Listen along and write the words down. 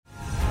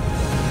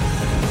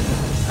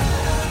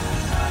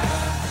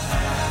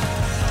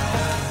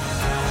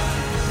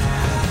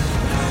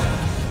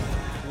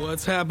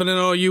What's happening,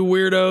 all you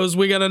weirdos?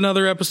 We got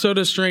another episode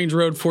of Strange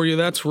Road for you.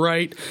 That's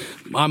right.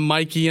 I'm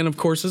Mikey, and of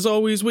course, as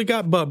always, we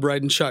got Bub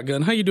riding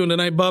shotgun. How you doing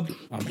tonight, Bub?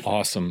 I'm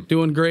awesome.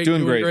 Doing great.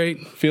 Doing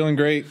great. Feeling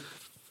great.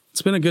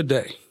 It's been a good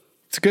day.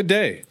 It's a good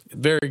day.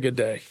 Very good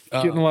day.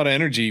 Getting a lot of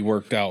energy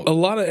worked out. A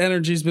lot of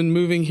energy's been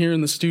moving here in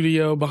the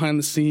studio, behind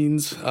the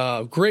scenes.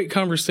 Great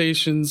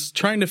conversations,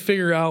 trying to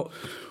figure out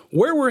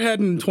where we're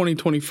heading in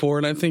 2024,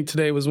 and I think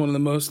today was one of the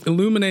most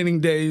illuminating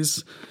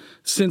days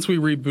since we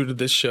rebooted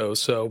this show.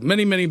 So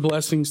many, many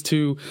blessings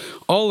to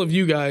all of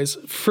you guys.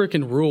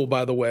 Freaking rule,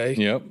 by the way.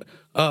 Yep.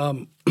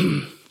 Okay.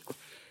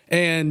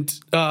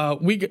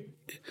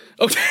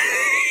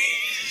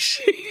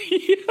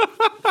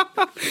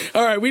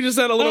 All right, we just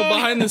had a little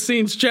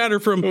behind-the-scenes chatter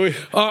from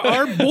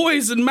our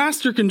boys in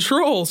Master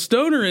Control.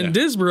 Stoner and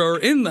Disbro are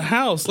in the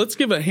house. Let's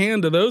give a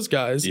hand to those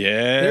guys.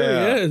 Yeah.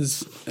 There he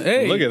is.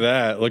 Hey. Look at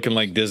that. Looking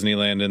like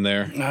Disneyland in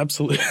there.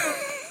 Absolutely.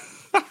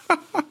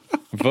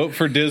 Vote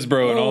for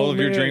Disbro and all of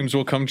your dreams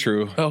will come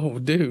true. Oh,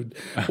 dude.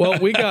 Well,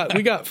 we got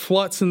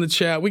Flutz in the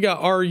chat. We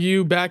got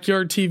RU,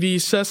 Backyard TV,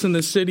 Cess in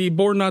the City,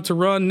 Born Not to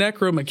Run,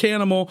 Necro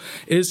Mechanimal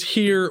is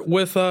here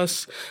with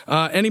us.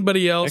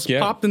 Anybody else,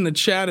 pop in the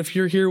chat if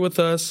you're here with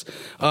us.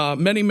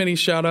 Many, many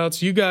shout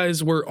outs. You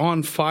guys were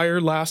on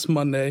fire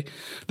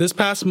this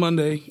past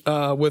Monday,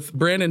 with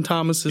Brandon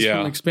Thomas's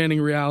from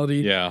Expanding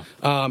Reality. Yeah.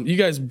 You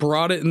guys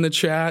brought it in the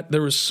chat.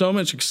 There was so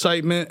much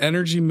excitement,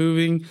 energy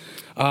moving.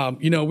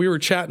 We were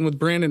chatting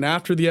with Brandon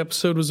after the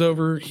episode was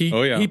over.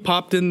 He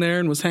popped in there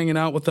and was hanging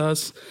out with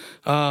us.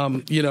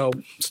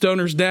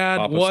 Stoner's dad,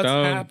 Papa what's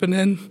Stone.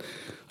 happening?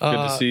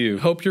 Good to see you.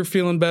 Hope you're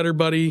feeling better,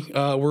 buddy.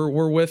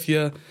 We're with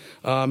you.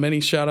 Many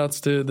shout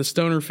outs to the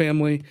Stoner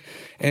family.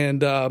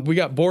 And we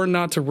got Born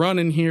Not to Run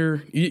in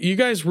here. You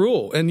guys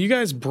rule. And you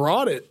guys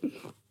brought it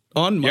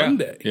on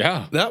Monday.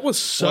 Yeah. That was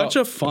such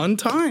a fun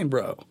time,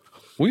 bro.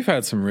 We've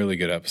had some really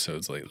good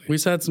episodes lately.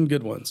 We've had some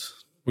good ones.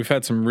 We've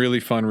had some really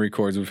fun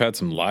records. We've had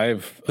some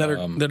live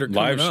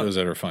live shows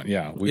that are fun.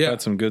 Yeah, we've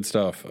had some good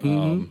stuff. We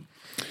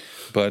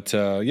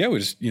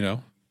just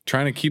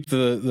trying to keep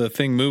the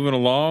thing moving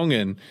along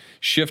and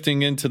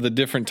shifting into the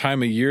different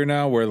time of year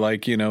now, where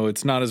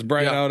it's not as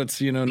bright out. It's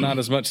not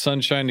as much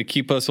sunshine to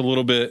keep us a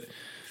little bit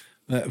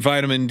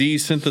vitamin D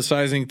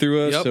synthesizing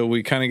through us. So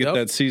we kind of get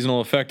that seasonal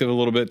effect of a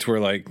little bit to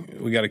where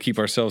we got to keep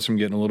ourselves from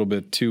getting a little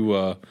bit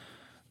too.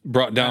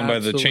 Brought down by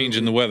the change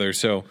in the weather.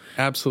 So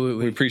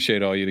absolutely, we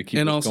appreciate all you to keep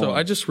and us also going.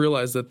 I just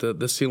realized that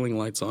the ceiling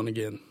light's on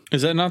again.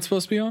 Is that not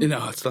supposed to be on?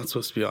 No, it's not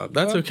supposed to be on.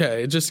 That's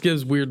okay. It just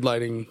gives weird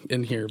lighting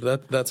in here,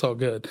 but that's all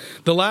good.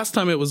 The last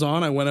time it was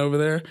on, I went over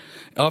there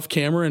off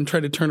camera and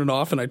tried to turn it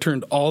off, and I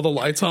turned all the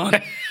lights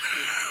on.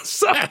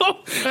 So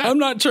I'm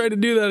not trying to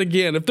do that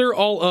again. If they're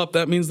all up,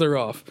 that means they're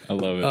off. I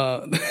love it.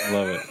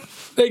 Love it.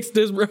 Thanks,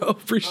 Disbro.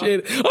 Appreciate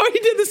it. Oh, he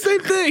did the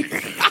same thing.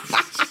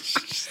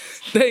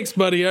 Thanks,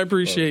 buddy. I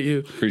appreciate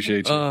you.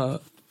 Appreciate you.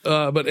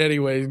 But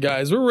anyways,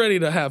 guys, we're ready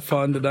to have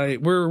fun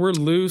tonight. We're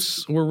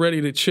loose. We're ready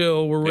to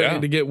chill. We're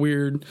ready to get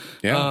weird.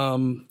 Yeah.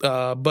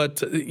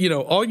 But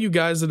all you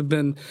guys that have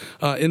been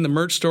in the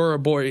merch store, our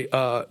boy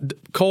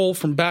Cole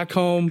from back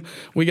home.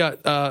 We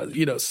got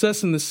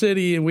Cess in the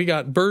City, and we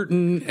got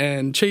Burton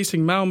and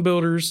Chasing Mound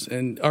Builders,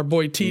 and our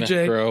boy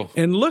TJ. Necro.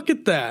 And look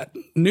at that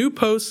new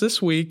post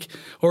this week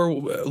or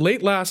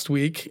late last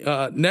week.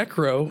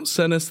 Necro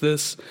sent us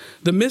this.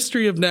 The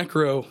mystery of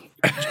Necro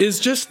is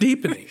just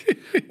deepening.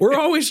 We're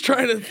always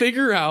trying to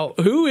figure out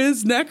who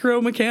is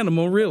Necro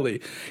Mechanimal,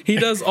 really. He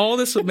does all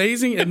this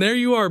amazing, and there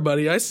you are,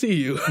 buddy. I see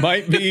you.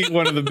 Might be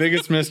one of the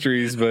biggest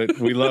mysteries, but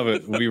we love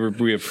it.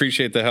 We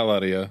appreciate the hell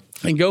out of you.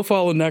 And go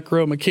follow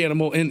Necro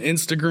Mechanimal in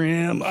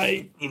Instagram.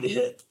 I need to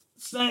hit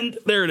send.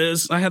 There it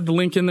is. I had the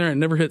link in there. I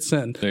never hit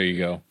send. There you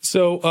go.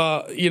 So,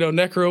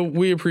 Necro,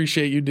 we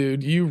appreciate you,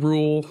 dude. You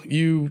rule.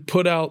 You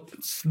put out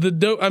the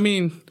dope. I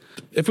mean,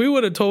 if we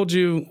would have told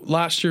you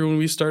last year when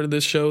we started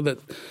this show that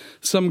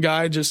some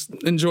guy just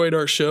enjoyed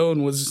our show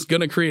and was going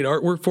to create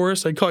artwork for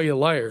us, I'd call you a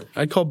liar.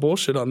 I'd call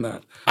bullshit on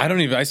that.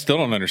 I still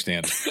don't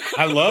understand.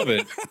 I love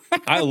it.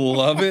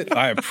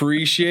 I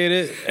appreciate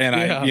it.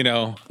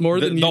 And more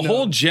than the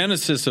whole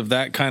genesis of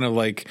that kind of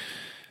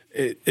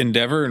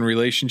endeavor and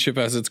relationship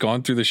as it's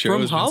gone through the show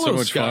has been so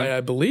much fun.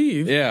 I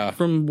believe. Yeah.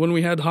 From when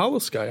we had Hollow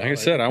Sky. Like I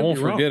said, I won't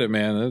forget it,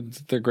 man.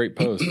 They're great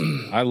posts.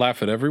 I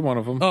laugh at every one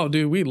of them. Oh,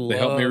 dude, They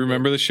help me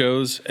remember the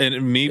shows.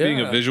 And me being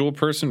a visual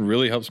person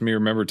really helps me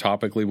remember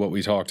topically what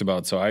we talked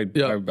about. So I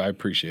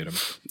appreciate them.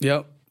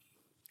 Yep.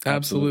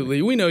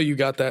 Absolutely. We know you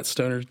got that,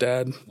 Stoner's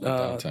dad,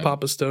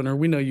 Papa Stoner.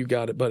 We know you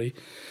got it, buddy.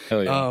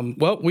 Hell yeah.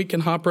 Well, we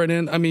can hop right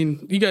in. I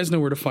mean, you guys know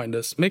where to find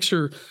us. Make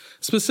sure,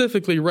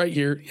 specifically right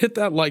here, hit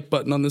that like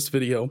button on this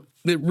video.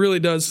 It really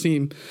does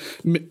seem,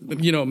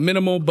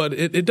 minimal, but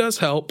it does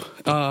help.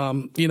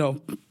 Got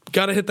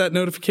to hit that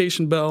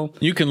notification bell.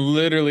 You can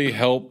literally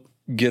help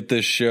get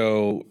this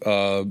show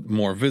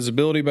more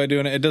visibility by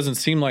doing it. It doesn't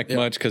seem like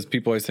much because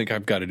people always think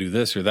I've got to do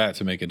this or that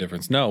to make a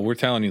difference. No, we're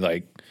telling you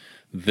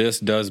this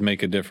does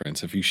make a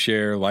difference. If you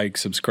share, like,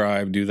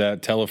 subscribe, do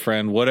that, tell a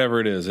friend, whatever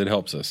it is, it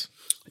helps us.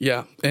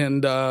 Yeah.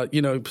 And,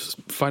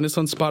 find us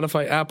on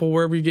Spotify, Apple,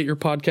 wherever you get your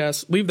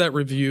podcasts. Leave that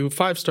review.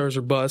 5 stars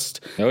or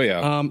bust. Oh,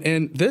 yeah.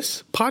 And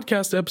this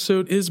podcast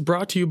episode is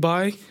brought to you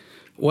by,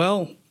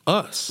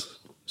 us.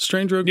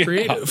 Strange Road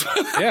Creative.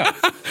 Yeah.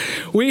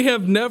 We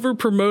have never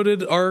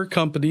promoted our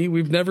company.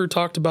 We've never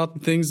talked about the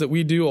things that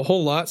we do a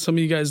whole lot. Some of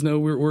you guys know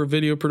we're a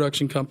video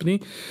production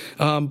company.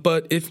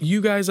 But if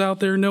you guys out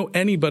there know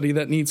anybody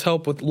that needs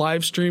help with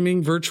live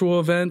streaming, virtual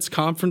events,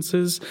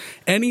 conferences,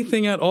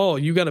 anything at all,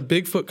 you got a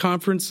Bigfoot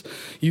conference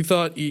you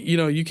thought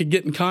you could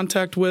get in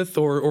contact with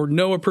or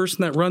know a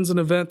person that runs an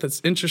event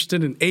that's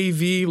interested in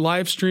AV,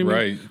 live streaming,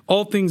 right.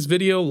 All things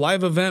video,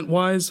 live event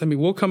wise. I mean,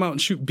 we'll come out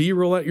and shoot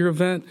B-roll at your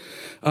event.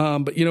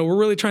 But we're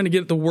really trying to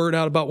get the word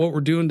out about what we're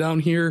doing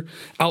down here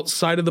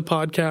outside of the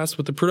podcast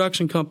with the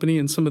production company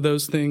and some of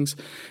those things.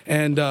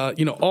 And,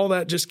 all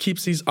that just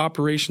keeps these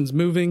operations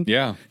moving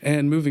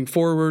and moving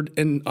forward.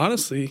 And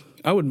honestly,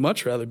 I would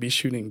much rather be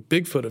shooting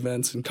Bigfoot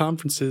events and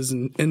conferences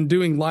and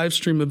doing live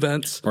stream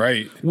events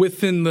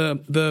within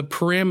the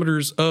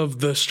parameters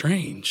of the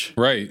strange.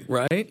 Right.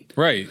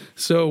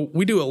 So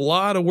we do a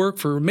lot of work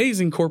for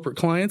amazing corporate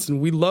clients, and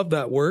we love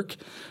that work.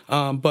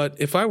 But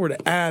if I were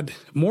to add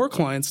more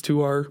clients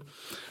to our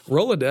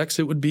Rolodex,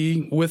 it would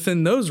be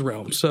within those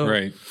realms. So,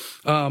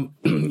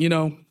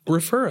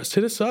 refer us,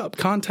 hit us up,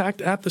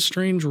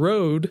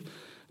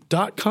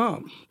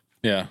 contact@thestrangeroad.com.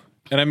 Yeah.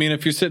 And I mean,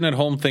 if you're sitting at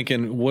home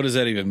thinking, what does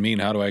that even mean?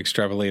 How do I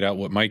extrapolate out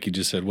what Mikey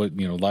just said? What,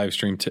 live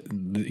stream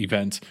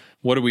events?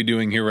 What are we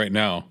doing here right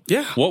now?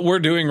 Yeah. What we're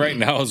doing right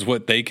now is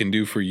what they can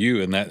do for you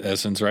in that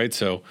essence, right?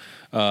 So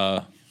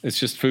it's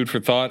just food for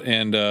thought.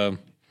 And,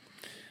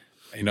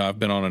 I've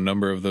been on a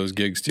number of those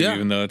gigs too,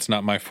 even though it's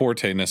not my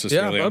forte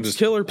necessarily. Yeah, I'm just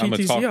killer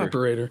PTZ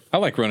operator. I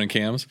like running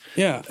cams.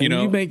 Yeah, and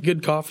you make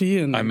good coffee.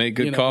 And I make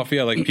good coffee.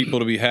 I like people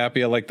to be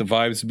happy. I like the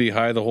vibes to be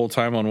high the whole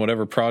time on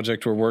whatever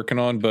project we're working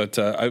on. But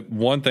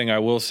one thing I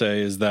will say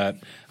is that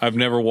I've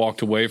never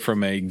walked away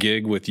from a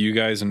gig with you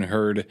guys and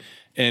heard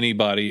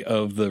anybody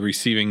of the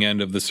receiving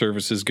end of the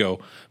services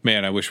go,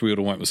 man, I wish we would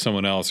have went with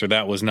someone else, or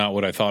that was not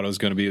what I thought it was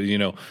going to be,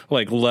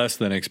 like less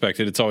than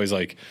expected. It's always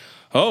like,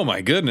 oh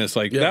my goodness,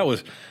 that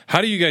was,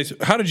 how did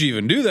you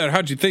even do that?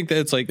 How'd you think that?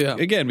 It's like,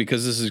 again,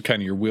 because this is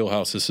kind of your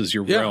wheelhouse, this is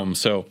your realm.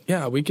 So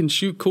we can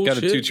shoot cool shit.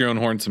 Got to toot your own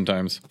horn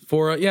sometimes.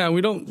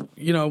 We don't,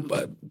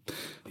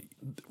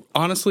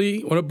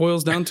 honestly, what it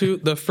boils down to,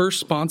 the first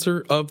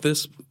sponsor of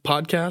this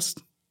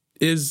podcast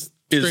is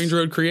Strange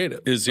Road Creative.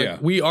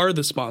 We are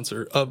the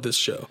sponsor of this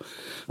show.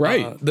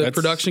 Right. The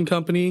production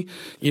company,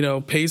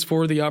 pays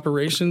for the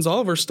operations. All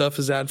of our stuff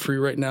is ad-free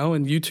right now,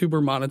 and YouTube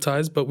we're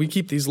monetized, but we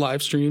keep these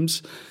live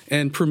streams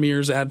and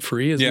premieres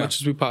ad-free as much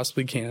as we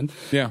possibly can.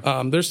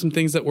 Yeah. There's some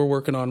things that we're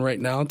working on right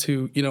now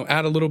to,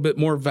 add a little bit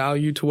more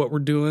value to what we're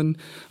doing.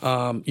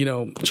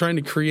 Trying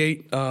to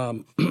create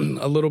a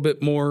little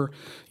bit more,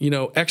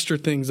 extra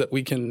things that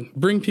we can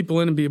bring people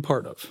in and be a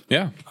part of.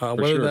 Yeah.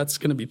 Whether that's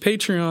going to be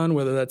Patreon,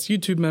 whether that's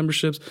YouTube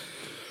memberships.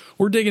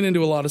 We're digging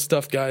into a lot of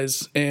stuff,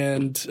 guys.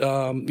 And,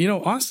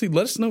 honestly,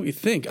 let us know what you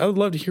think. I would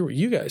love to hear what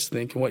you guys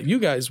think and what you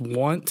guys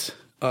want,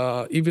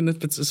 even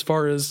if it's as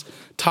far as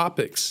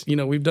topics.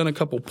 We've done a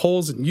couple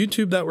polls on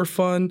YouTube that were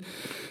fun,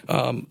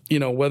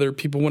 whether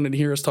people wanted to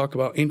hear us talk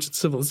about ancient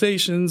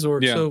civilizations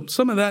or so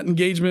some of that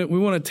engagement. We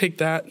want to take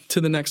that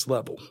to the next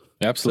level.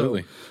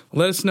 Absolutely. So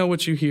let us know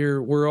what you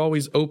hear. We're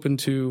always open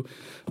to,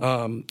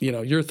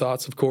 your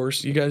thoughts, of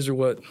course. You guys are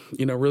what,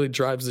 really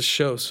drives the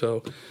show.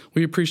 So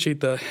we appreciate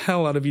the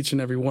hell out of each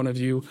and every one of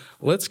you.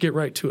 Let's get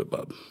right to it,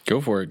 bub. Go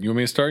for it. You want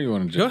me to start? You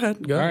want to Go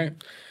ahead. All right.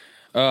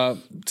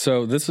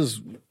 So this is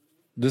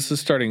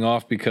starting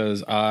off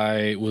because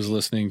I was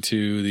listening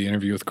to the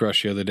interview with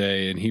Grusch the other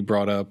day, and he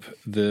brought up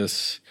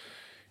this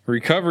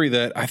recovery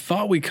that I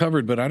thought we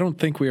covered, but I don't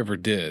think we ever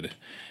did.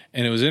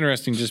 And it was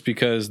interesting just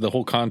because the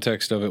whole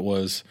context of it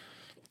was,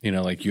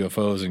 like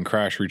UFOs and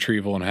crash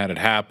retrieval and had it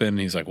happen.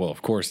 He's like, well,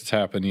 of course it's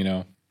happened,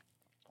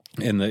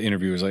 And the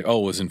interviewer was like,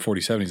 oh, it was in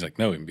 47. He's like,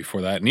 no, even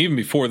before that. And even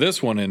before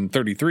this one in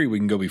 33, we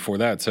can go before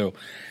that. So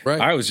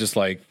I was just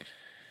like,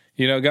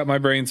 got my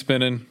brain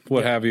spinning,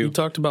 what have you. You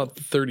talked about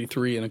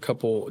 33 and a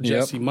couple,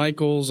 Jesse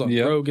Michaels on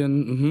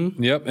Rogan.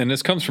 Mm-hmm. Yep. And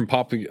this comes from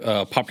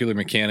Popular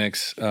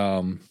Mechanics.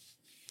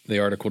 The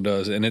article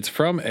does. And it's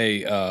from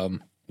a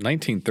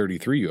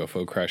 1933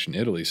 UFO crash in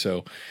Italy.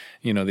 So,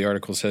 the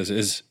article says,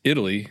 is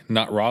Italy,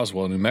 not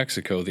Roswell, New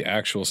Mexico, the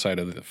actual site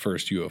of the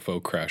first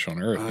UFO crash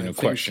on Earth? I think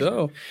question.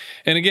 So.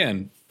 And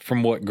again,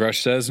 from what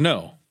Grusch says,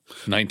 no.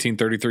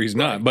 1933 is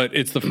not, but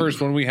it's the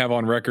first one we have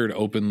on record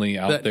openly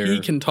out that there. He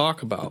can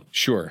talk about.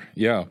 Sure,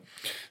 yeah.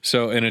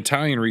 So an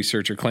Italian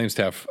researcher claims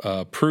to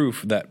have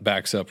proof that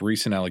backs up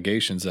recent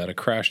allegations that a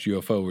crashed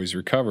UFO was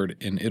recovered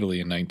in Italy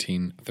in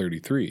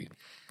 1933.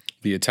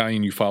 The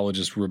Italian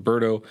ufologist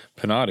Roberto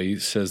Pinotti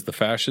says the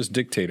fascist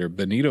dictator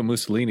Benito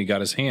Mussolini got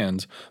his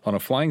hands on a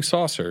flying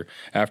saucer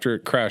after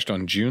it crashed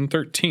on June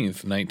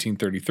 13th,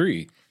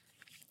 1933.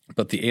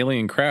 But the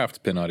alien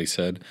craft, Pinotti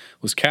said,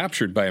 was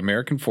captured by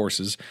American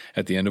forces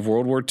at the end of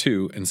World War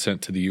II and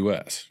sent to the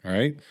U.S.,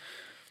 right?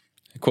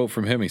 A quote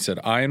from him, he said,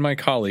 "I and my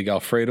colleague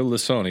Alfredo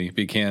Lissoni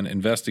began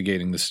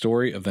investigating the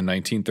story of the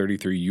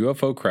 1933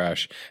 UFO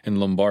crash in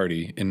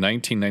Lombardy in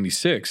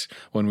 1996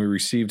 when we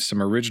received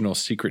some original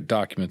secret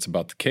documents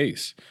about the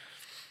case."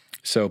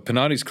 So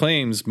Pinotti's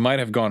claims might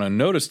have gone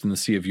unnoticed in the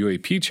sea of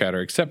UAP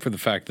chatter, except for the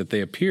fact that they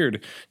appeared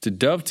to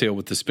dovetail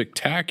with the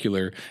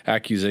spectacular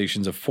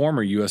accusations of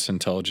former U.S.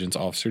 intelligence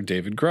officer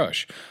David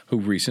Grusch, who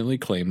recently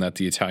claimed that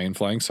the Italian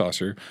flying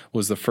saucer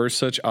was the first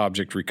such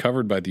object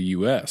recovered by the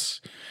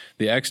U.S.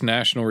 The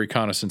ex-National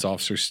Reconnaissance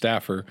Officer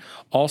staffer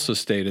also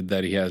stated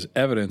that he has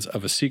evidence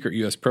of a secret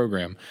U.S.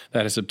 program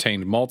that has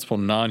obtained multiple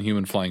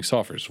non-human flying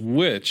saucers,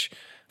 which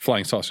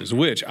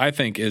I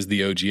think is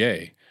the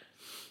OGA.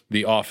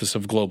 The Office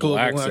of Global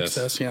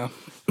Access, yeah.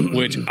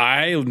 Which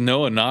I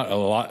know not a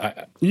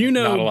lot.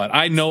 Not a lot.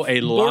 I know a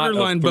lot of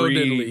borderline Bo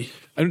Diddley.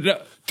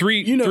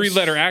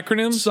 Three-letter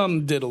acronyms.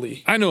 Some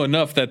diddly. I know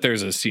enough that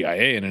there's a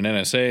CIA and an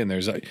NSA, and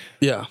there's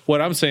What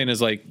I'm saying is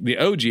like the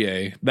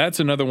OGA. That's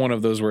another one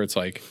of those where it's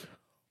like,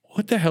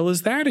 what the hell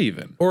is that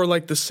even? Or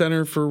like the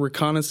Center for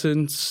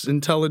Reconnaissance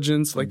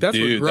Intelligence. Like that's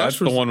Dude, what Grusch that's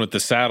the one with the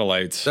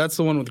satellites. That's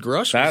the one with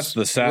Grusch. That's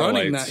the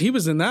satellites. That. He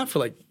was in that for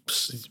like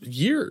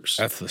years.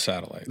 That's the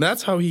satellite.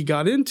 That's how he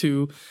got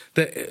into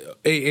the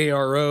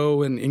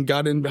AARO and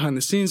got in behind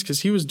the scenes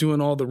because he was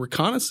doing all the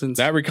reconnaissance.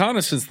 That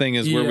reconnaissance thing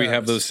is where we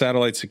have those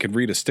satellites that could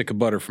read a stick of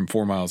butter from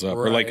 4 miles up,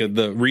 or like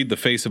read the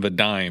face of a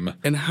dime.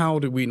 And how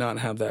did we not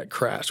have that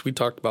crash? We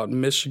talked about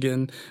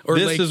Michigan or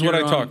this Lake is what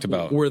Huron, I talked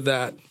about. Where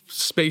that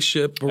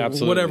spaceship or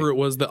whatever it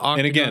was, the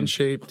octagon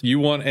shaped. You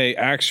want a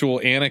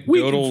actual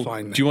anecdotal?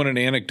 Do you want an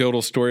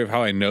anecdotal story of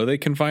how I know they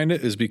can find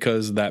it? Is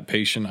because that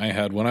patient I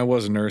had when I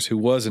was a nurse who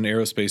was an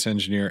aerospace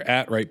engineer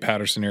at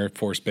Wright-Patterson Air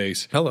Force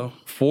Base.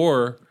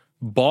 For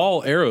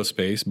Ball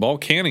Aerospace, Ball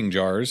Canning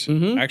Jars,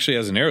 actually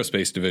has an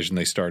aerospace division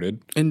they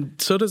started. And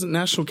so does it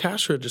National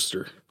Cash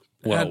Register.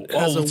 Well,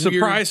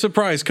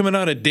 surprise, coming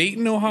out of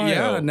Dayton, Ohio.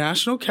 Yeah,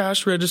 National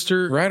Cash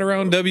Register. Right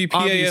around WPAFB.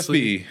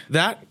 Obviously,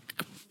 that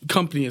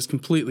company is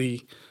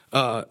completely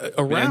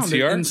around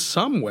in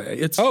some way.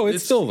 It's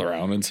still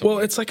around in some way.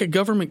 Well, it's like a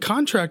government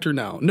contractor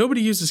now.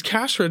 Nobody uses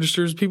cash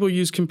registers. People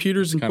use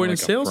computers and point of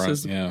sale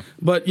systems. Yeah.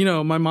 But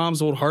my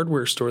mom's old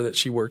hardware store that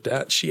she worked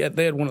at,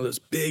 they had one of those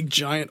big,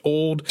 giant,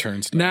 old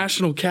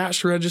National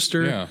Cash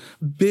Register,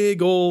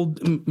 big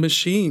old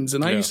machines,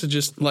 and I used to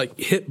just like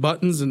hit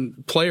buttons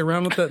and play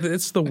around with that.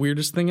 It's the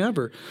weirdest thing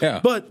ever. Yeah.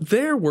 But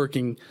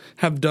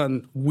have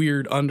done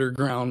weird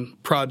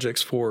underground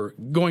projects for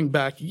going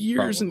back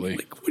years. Probably. And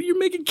like, what are you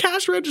making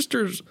cash registers?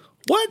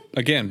 What?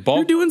 Again,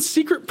 you're doing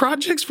secret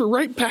projects for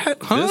Wright-Pat?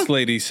 Huh? This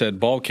lady said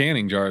Ball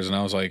Canning Jars, and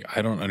I was like,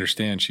 I don't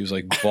understand. She was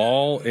like,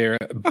 Ball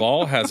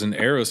has an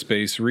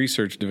aerospace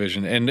research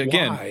division. And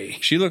again,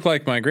 she looked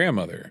like my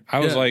grandmother. I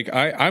was like,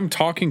 I'm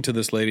talking to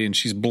this lady, and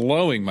she's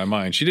blowing my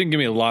mind. She didn't give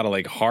me a lot of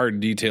like hard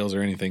details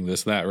or anything,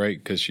 this, that, right?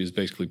 Because she was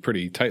basically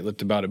pretty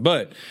tight-lipped about it.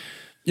 But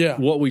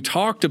what we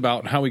talked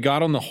about, how we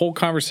got on the whole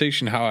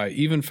conversation, how I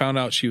even found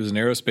out she was an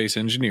aerospace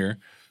engineer,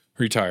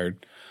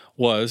 retired,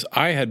 was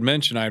I had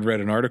mentioned I had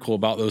read an article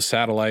about those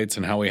satellites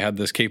and how we had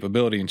this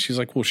capability. And she's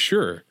like, well,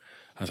 sure.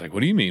 I was like, what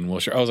do you mean? Well,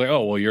 sure. I was like,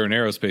 oh, well, you're an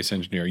aerospace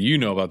engineer. You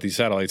know about these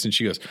satellites. And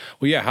she goes,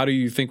 well, yeah, how do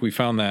you think we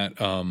found that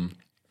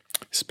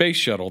space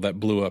shuttle that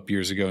blew up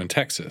years ago in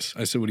Texas?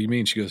 I said, what do you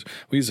mean? She goes,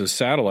 we use those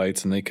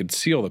satellites and they could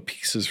see all the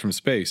pieces from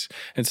space.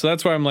 And so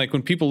that's why I'm like,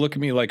 when people look at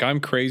me like I'm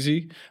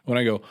crazy, when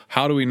I go,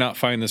 how do we not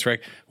find this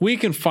wreck? We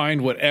can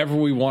find whatever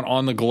we want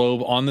on the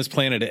globe, on this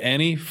planet at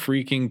any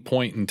freaking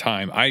point in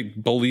time. I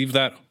believe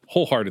that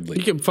wholeheartedly.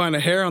 You can find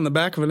a hair on the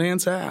back of an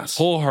ant's ass.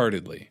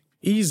 Wholeheartedly.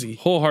 Easy.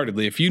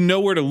 Wholeheartedly. If you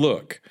know where to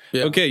look.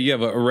 Yeah. Okay, you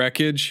have a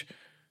wreckage.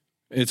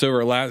 It's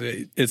over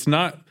it's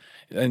not,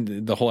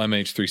 and the whole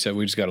MH370,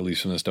 we just got to leave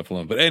some of this stuff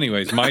alone. But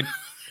anyways, my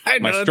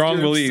strong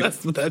belief. I'm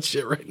obsessed with that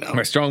shit right now.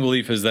 My strong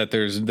belief is that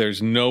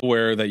there's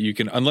nowhere that you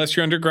can, unless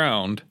you're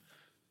underground,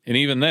 and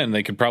even then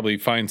they could probably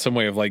find some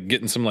way of like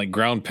getting some like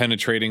ground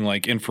penetrating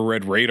like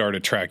infrared radar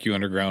to track you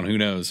underground. Who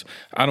knows?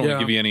 I don't want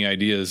to give you any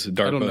ideas,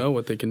 DARPA. I don't know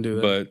what they can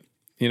do. But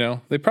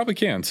they probably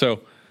can. So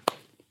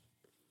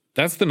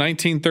that's the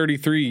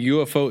 1933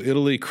 UFO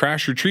Italy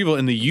crash retrieval,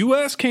 and the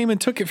U.S. came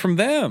and took it from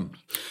them.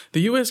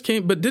 The U.S.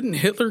 came, but didn't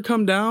Hitler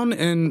come down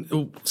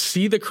and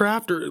see the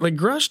craft? Or like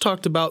Grusch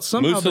talked about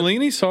somehow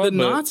Mussolini saw it, the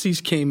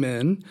Nazis came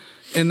in,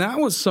 and that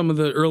was some of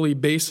the early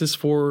basis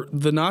for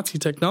the Nazi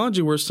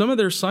technology, where some of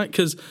their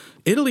because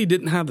Italy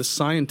didn't have the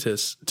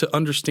scientists to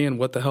understand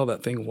what the hell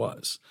that thing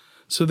was.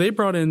 So they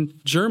brought in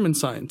German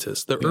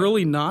scientists, the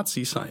early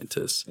Nazi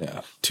scientists,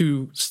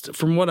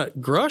 from what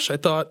Grusch, I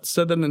thought,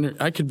 said that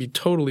I could be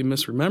totally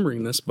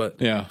misremembering this, but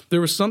there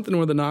was something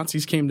where the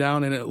Nazis came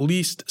down and at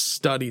least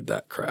studied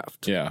that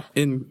craft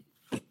in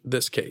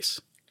this case.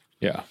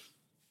 Yeah.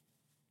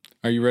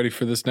 Are you ready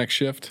for this next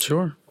shift?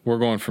 Sure. We're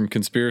going from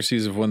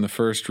conspiracies of when the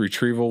first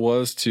retrieval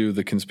was to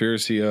the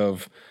conspiracy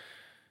of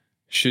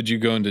should you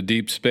go into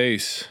deep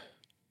space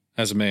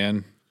as a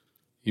man,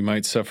 you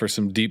might suffer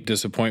some deep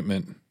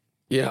disappointment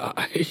Yeah,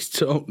 I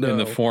don't know. In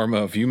the form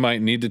of, you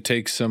might need to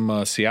take some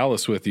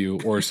Cialis with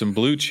you, or some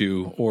Blue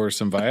Chew, or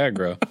some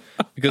Viagra,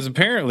 because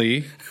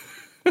apparently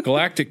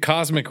galactic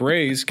cosmic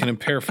rays can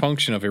impair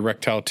function of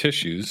erectile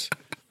tissues.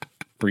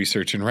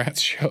 Research in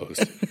rats shows.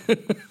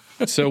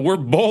 So we're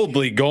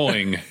boldly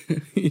going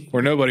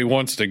where nobody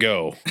wants to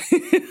go,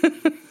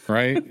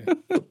 right?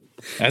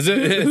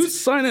 Who's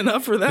signing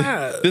up for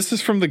that? This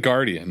is from The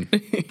Guardian.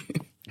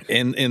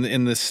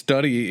 In the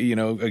study,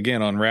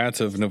 again on rats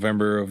of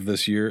November of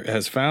this year,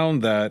 has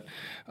found that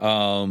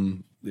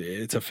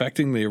it's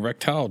affecting the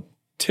erectile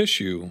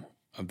tissue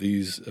of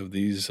these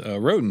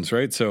rodents,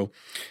 right? So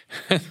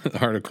the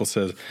article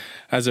says,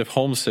 as if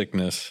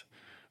homesickness,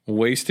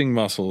 wasting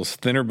muscles,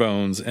 thinner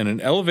bones, and an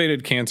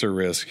elevated cancer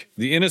risk,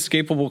 the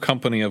inescapable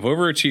company of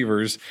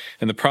overachievers,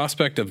 and the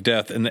prospect of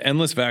death in the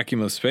endless vacuum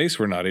of space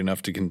were not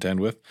enough to contend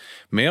with,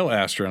 male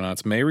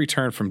astronauts may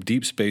return from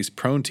deep space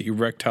prone to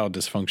erectile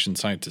dysfunction,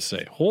 scientists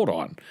say. Hold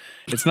on.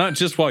 It's not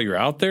just while you're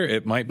out there.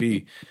 It might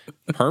be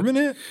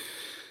permanent.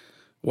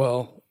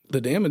 Well,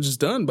 the damage is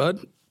done,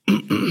 bud.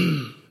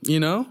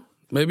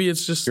 Maybe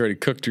it's just... You already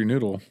cooked your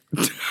noodle.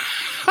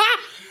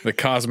 The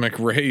cosmic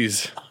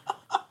rays...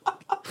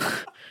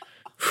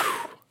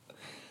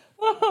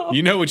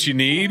 You know what you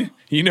need?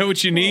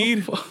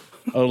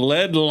 A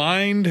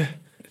lead-lined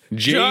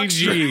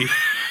JG.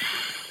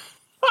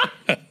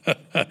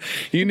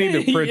 You need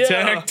to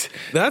protect. Yeah,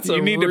 that's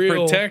you need to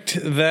protect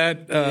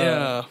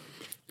that.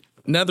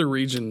 Nether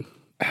region,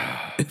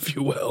 if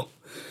you will.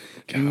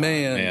 God,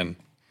 man.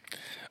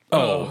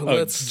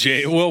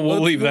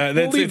 We'll leave that.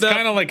 It's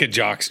kind of like a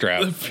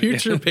jockstrap. The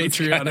future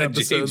Patreon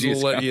episodes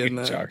will let you in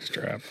that.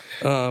 Jockstrap.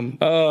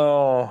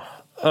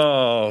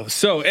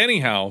 So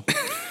anyhow,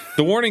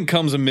 the warning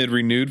comes amid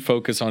renewed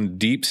focus on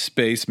deep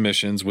space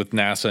missions, with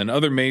NASA and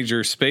other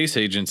major space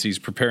agencies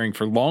preparing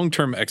for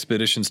long-term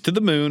expeditions to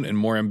the moon and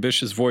more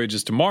ambitious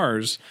voyages to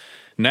Mars.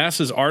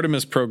 NASA's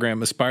Artemis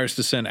program aspires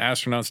to send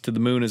astronauts to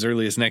the moon as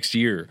early as next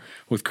year,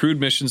 with crewed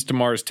missions to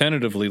Mars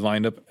tentatively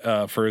lined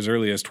up for as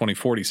early as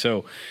 2040.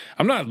 So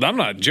I'm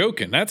not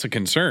joking. That's a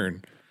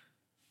concern.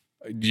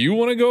 Do you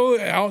want to go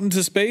out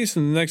into space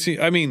in the next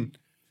year? I mean,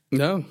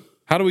 no.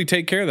 How do we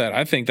take care of that?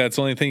 I think that's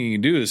the only thing you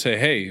can do is say,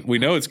 hey, we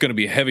know it's going to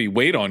be heavy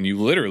weight on you,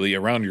 literally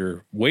around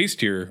your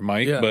waist here,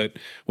 Mike. Yeah. But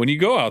when you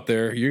go out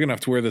there, you're going to have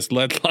to wear this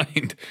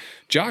lead-lined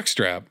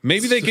jockstrap.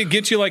 Maybe they could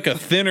get you like a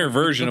thinner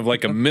version of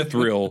like a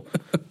mithril,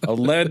 a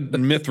lead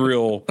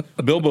mithril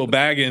Bilbo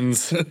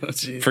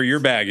Baggins for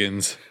your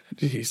Baggins.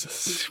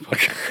 Jesus.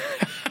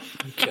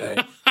 Okay.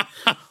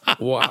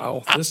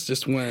 Wow. This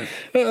just went.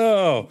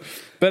 Oh.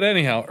 But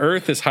anyhow,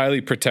 Earth is highly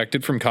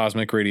protected from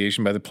cosmic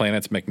radiation by the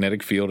planet's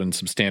magnetic field and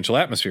substantial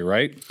atmosphere,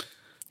 right?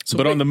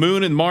 But on the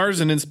moon and Mars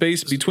and in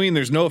space between,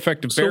 there's no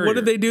effective barrier. So what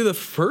did they do the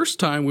first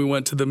time we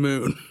went to the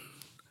moon?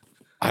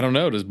 I don't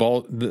know.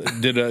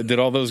 Did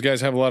all those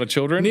guys have a lot of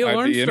children? Neil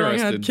Armstrong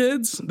had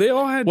kids. They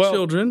all had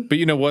children. But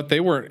you know what? They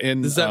weren't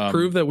in. Does that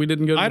prove that we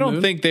didn't go to the moon? I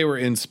don't think they were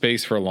in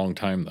space for a long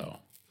time, though.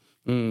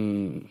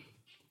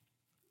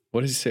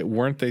 What does he say?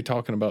 Weren't they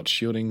talking about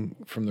shielding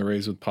from the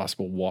rays with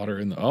possible water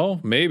in the...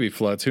 maybe,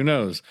 Flutz. Who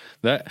knows?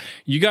 That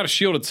you got to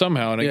shield it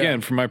somehow. And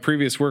again, from my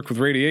previous work with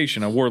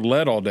radiation, I wore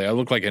lead all day. I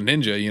looked like a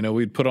ninja.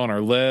 We'd put on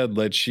our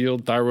lead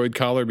shield, thyroid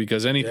collar,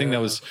 because anything that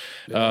was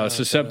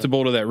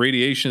susceptible to that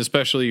radiation,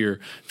 especially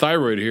your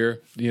thyroid here,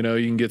 you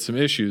can get some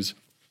issues.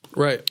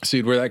 Right. So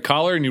you'd wear that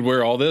collar and you'd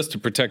wear all this to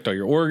protect all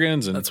your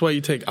organs. And that's why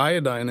you take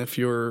iodine if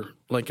you're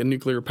like a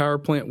nuclear power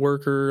plant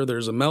worker.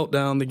 There's a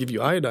meltdown, they give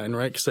you iodine,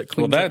 right? Because that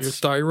cleans up your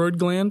thyroid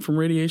gland from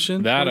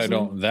radiation. That I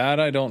don't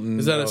know.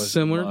 Is that a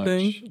similar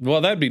thing? Well,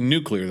 that'd be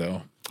nuclear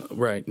though.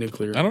 Right,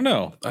 nuclear. I don't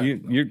know.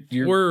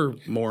 We're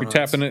morons. You're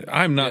tapping it.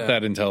 I'm not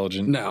that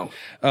intelligent. No.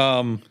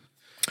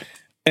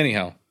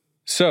 Anyhow,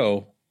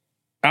 so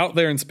out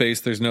there in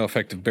space, there's no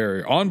effective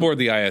barrier. On board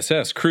the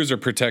ISS, crews are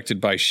protected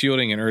by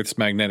shielding in Earth's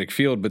magnetic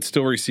field, but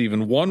still receive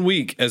in 1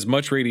 week as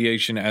much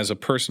radiation as a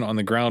person on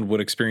the ground would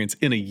experience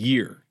in a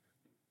year.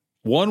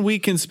 1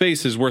 week in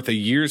space is worth a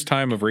year's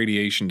time of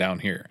radiation down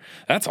here.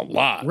 That's a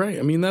lot. Right.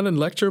 I mean, that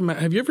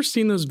have you ever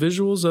seen those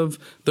visuals of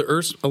the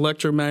Earth's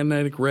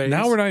electromagnetic rays?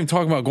 Now we're not even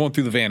talking about going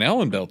through the Van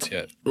Allen belts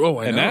yet. Oh,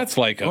 I know. And that's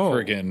like a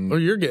friggin'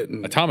 you're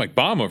getting atomic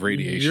bomb of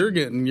radiation. You're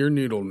getting your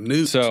noodle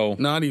nuked, so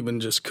not even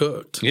just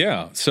cooked.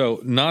 Yeah. So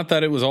not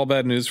that it was all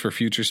bad news for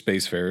future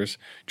spacefarers.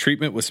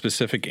 Treatment with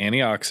specific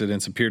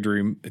antioxidants appeared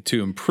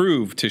to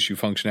improve tissue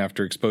function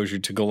after exposure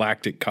to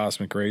galactic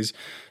cosmic rays,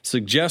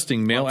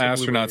 suggesting male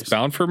astronauts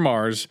bound for Mars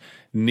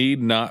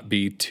need not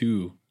be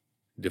too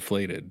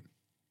deflated.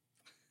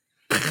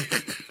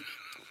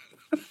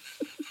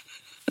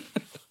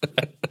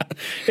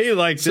 He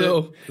likes it.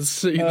 So the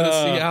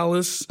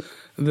Cialis,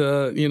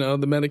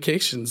 the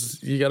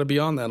medications, you got to be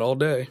on that all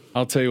day.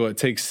 I'll tell you what, it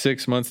takes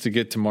 6 months to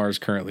get to Mars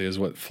currently is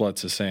what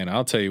Flutz is saying.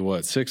 I'll tell you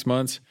what, 6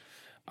 months,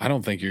 I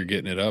don't think you're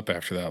getting it up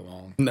after that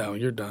long. No,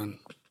 you're done.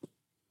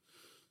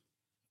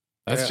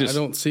 I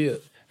don't see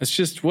it. It's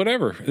just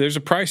whatever. There's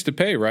a price to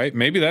pay, right?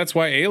 Maybe that's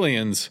why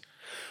aliens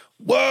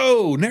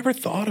Whoa, never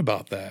thought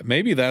about that.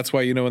 Maybe that's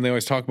why, when they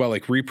always talk about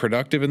like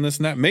reproductive and this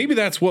and that, maybe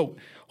that's what,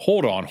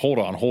 hold on.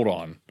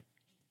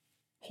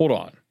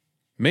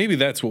 Maybe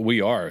that's what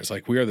we are. It's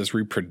like we are this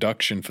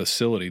reproduction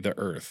facility, the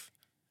Earth,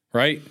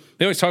 right?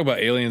 They always talk about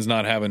aliens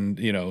not having,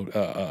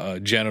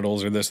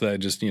 genitals or this, that,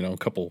 just, a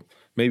couple,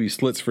 maybe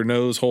slits for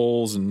nose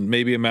holes and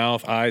maybe a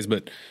mouth, eyes,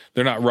 but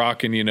they're not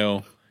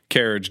rocking,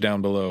 carriage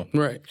down below.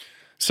 Right.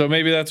 So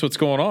maybe that's what's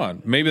going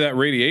on. Maybe that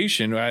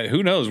radiation,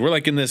 who knows? We're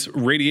like in this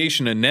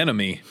radiation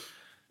anemone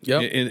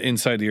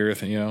inside the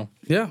Earth, Yeah.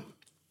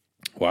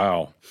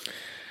 Wow.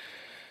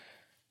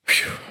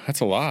 Whew, that's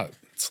a lot.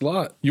 It's a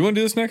lot. You want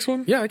to do this next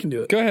one? Yeah, I can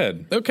do it. Go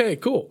ahead. Okay,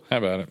 cool. How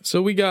about it?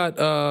 So we got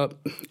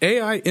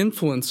AI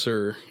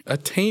influencer,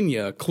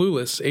 Atania,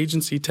 Clueless,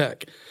 Agency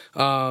Tech.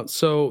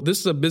 So this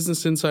is a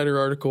Business Insider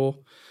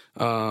article.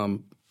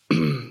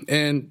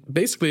 And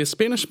basically, a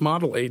Spanish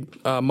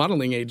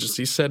modeling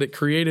agency said it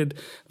created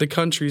the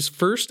country's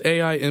first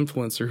AI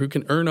influencer who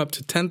can earn up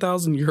to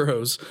 10,000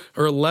 euros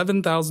or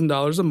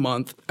 $11,000 a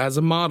month as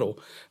a model.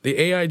 The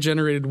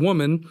AI-generated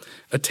woman,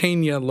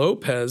 Atania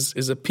Lopez,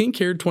 is a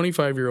pink-haired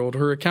 25-year-old.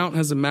 Her account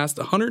has amassed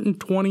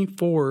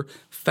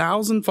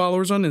 124,000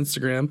 followers on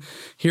Instagram.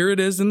 Here it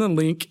is in the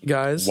link,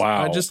 guys.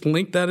 Wow. I just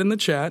linked that in the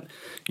chat.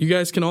 You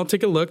guys can all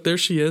take a look. There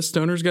she is.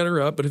 Stoner's got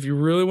her up. But if you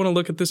really want to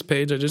look at this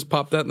page, I just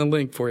popped that in the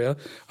link for you,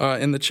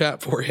 in the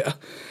chat for you.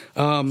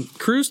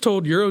 Cruz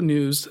told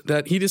Euronews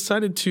that he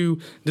decided to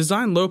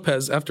design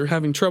Lopez after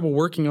having trouble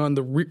working on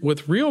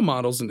with real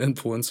models and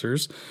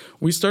influencers.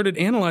 We started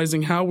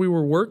analyzing how we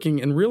were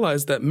working and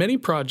realized that many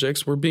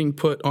projects were being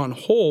put on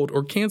hold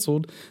or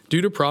canceled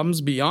due to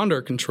problems beyond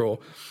our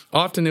control.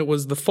 Often it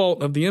was the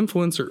fault of the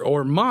influencer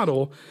or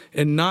model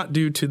and not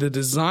due to the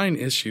design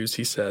issues,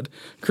 he said.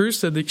 Cruz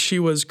said that she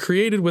was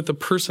created with a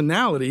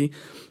personality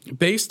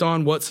based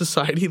on what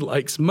society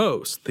likes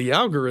most, the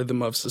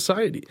algorithm of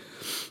society.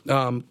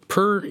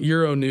 Per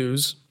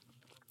Euronews,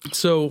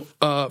 so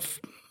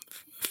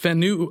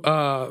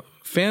FanView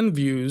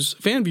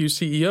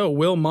CEO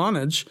Will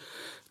Monage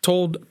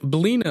told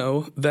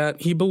Bellino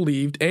that he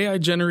believed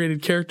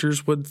AI-generated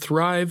characters would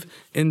thrive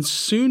and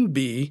soon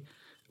be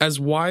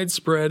as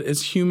widespread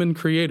as human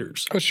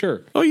creators. Oh,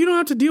 sure. Oh, you don't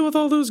have to deal with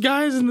all those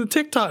guys in the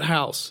TikTok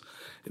house.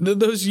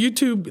 Those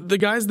YouTube, the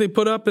guys they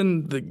put up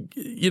in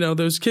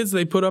those kids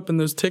they put up in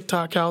those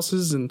TikTok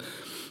houses, and,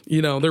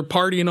 they're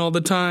partying all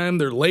the time.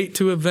 They're late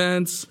to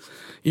events.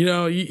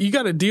 You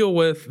got to deal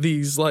with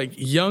these like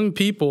young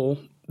people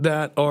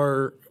that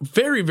are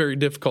very, very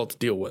difficult to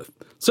deal with.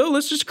 So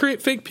let's just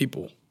create fake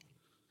people.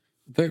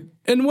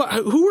 And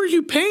who are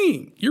you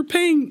paying? You're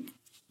paying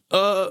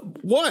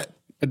what?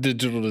 A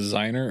digital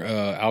designer,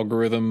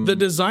 algorithm. The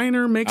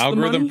designer makes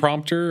algorithm the money?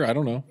 Prompter. I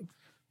don't know.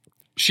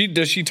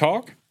 Does she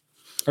talk,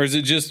 or is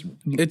it just?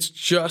 It's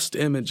just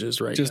images,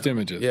 right? Just now.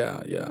 images.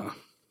 Yeah.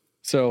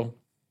 So,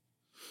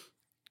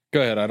 go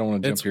ahead. I don't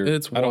want to jump here.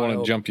 I don't want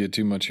to jump you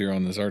too much here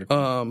on this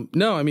article.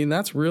 No, I mean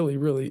that's really.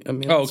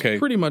 That's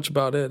pretty much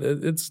about it.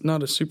 It's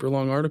not a super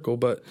long article,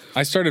 but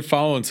I started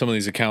following some of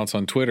these accounts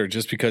on Twitter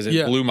just because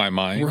it blew my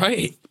mind.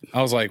 Right.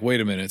 I was like,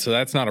 wait a minute. So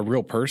that's not a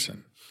real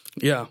person.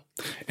 Yeah.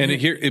 And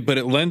but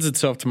it lends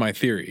itself to my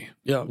theory,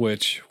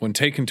 which when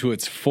taken to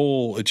its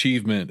full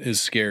achievement is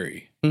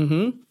scary.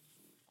 Mm-hmm.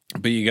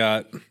 But you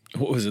got,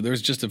 what was it? There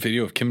was just a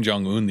video of Kim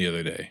Jong-un the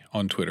other day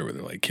on Twitter where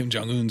they're like, Kim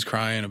Jong-un's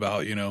crying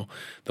about,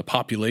 the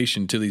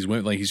population to these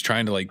women. Like he's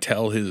trying to like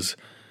tell his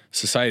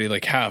society,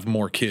 like have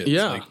more kids,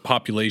 like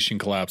population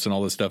collapse and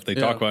all this stuff they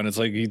talk about. And it's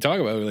like, you talk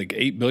about like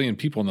 8 billion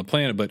people on the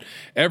planet, but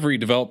every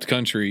developed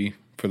country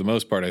for the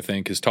most part, I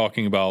think, is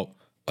talking about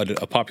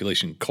a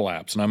population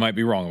collapse. And I might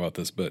be wrong about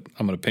this, but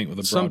I'm going to paint with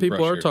a broad Some people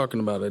brush are here. talking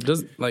about it.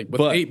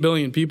 With 8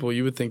 billion people,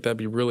 you would think that'd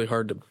be really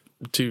hard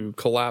to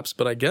collapse,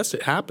 but I guess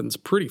it happens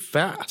pretty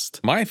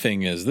fast. My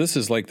thing is, this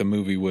is like the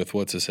movie with,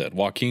 what's his head,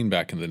 Joaquin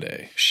back in the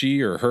day.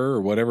 She or her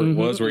or whatever it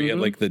was, where you had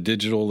like the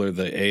digital or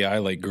the AI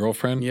like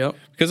girlfriend. Yep.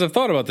 Because I've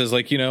thought about this,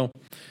 like,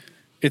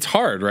 it's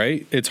hard,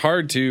 right? It's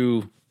hard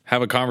to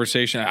have a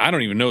conversation. I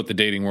don't even know what the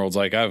dating world's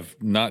like. I've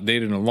not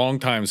dated in a long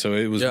time, so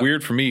it was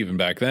weird for me even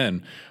back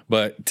then.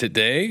 But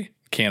today,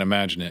 can't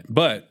imagine it.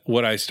 But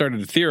what I started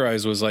to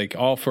theorize was like,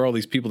 for all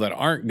these people that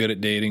aren't good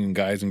at dating, and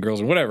guys and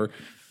girls or whatever,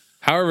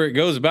 however it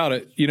goes about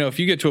it, if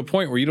you get to a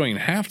point where you don't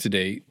even have to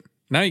date,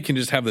 now you can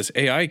just have this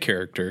AI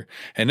character.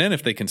 And then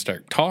if they can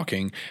start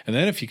talking, and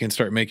then if you can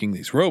start making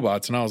these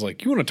robots, and I was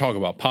like, you want to talk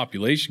about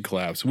population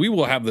collapse? We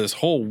will have this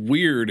whole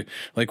weird,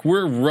 like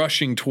we're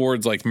rushing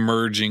towards like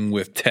merging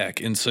with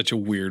tech in such a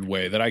weird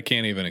way that I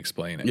can't even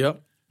explain it.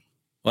 Yep.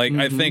 Like,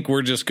 I think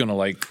we're just going to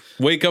like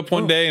wake up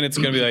one day and it's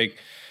going to be like,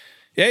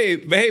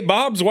 Hey,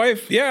 Bob's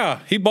wife,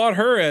 he bought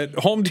her at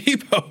Home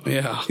Depot.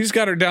 Yeah. He's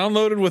got her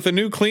downloaded with a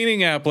new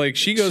cleaning app. Like,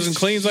 she goes and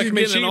cleans like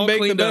me. She can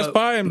bake the best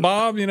pie, and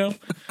Bob,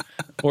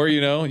 Or,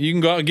 you can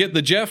go out and get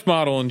the Jeff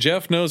model, and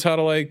Jeff knows how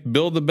to, like,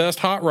 build the best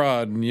hot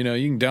rod. And, you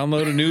can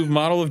download a new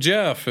model of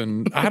Jeff.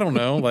 And I don't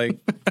know. Like,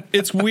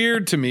 it's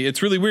weird to me.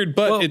 It's really weird.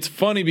 But it's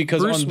funny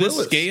because Bruce on this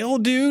Willis. scale,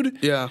 dude.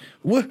 Yeah.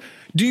 What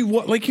do you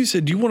want? Like you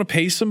said, do you want to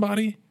pay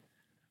somebody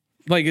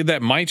Like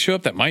that might show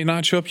up, that might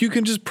not show up. You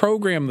can just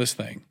program this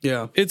thing.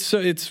 Yeah. It's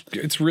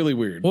really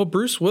weird. Well,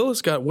 Bruce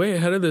Willis got way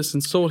ahead of this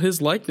and sold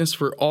his likeness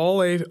for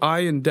all AI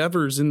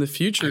endeavors in the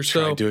future. I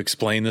tried to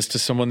explain this to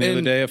someone the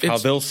other day of how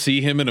they'll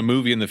see him in a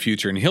movie in the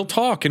future and he'll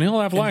talk and he'll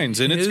have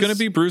lines and it's going to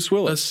be Bruce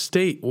Willis.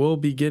 Estate will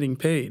be getting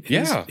paid.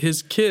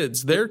 His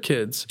kids, their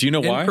kids. Do you know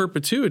why? In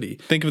perpetuity.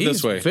 Think of it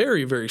this way.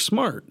 Very, very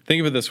smart.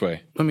 Think of it this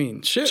way. I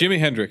mean, shit. Jimi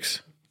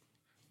Hendrix.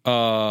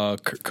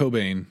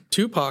 Cobain,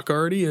 Tupac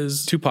already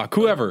is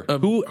whoever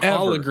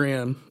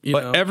hologram,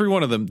 but every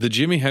one of them, the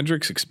Jimi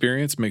Hendrix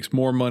Experience makes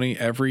more money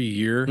every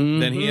year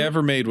than he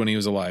ever made when he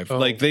was alive.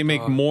 Like they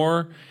make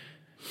more.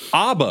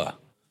 ABBA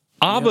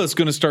is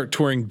going to start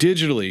touring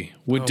digitally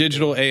with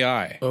digital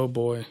AI. Oh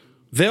boy.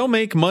 They'll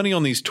make money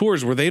on these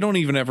tours where they don't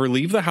even ever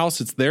leave the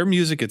house. It's their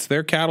music, it's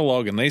their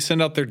catalog, and they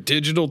send out their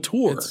digital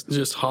tour. It's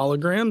just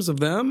holograms of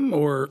them,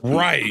 or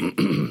right?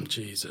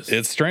 Jesus,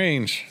 it's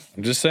strange.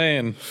 I'm just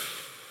saying.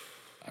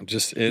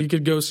 You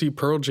could go see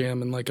Pearl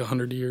Jam in like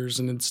 100 years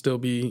and it'd still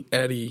be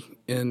Eddie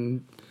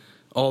and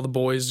all the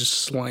boys just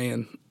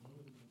slaying.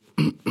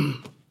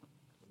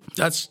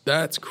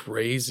 That's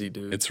crazy,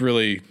 dude. It's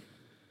really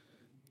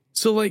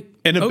so like,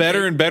 and the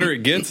better and better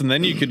it gets, and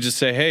then you could just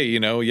say, hey,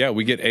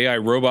 we get AI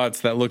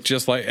robots that look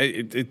just like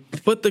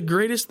it. But the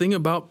greatest thing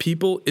about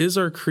people is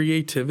our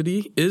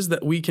creativity, is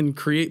that we can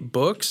create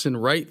books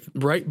and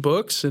write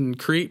books and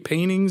create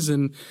paintings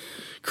and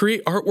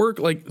create artwork.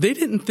 Like they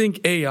didn't think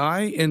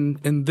AI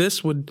and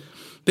this would.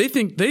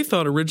 They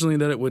thought originally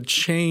that it would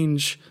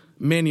change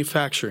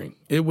manufacturing.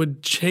 It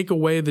would take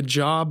away the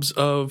jobs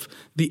of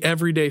the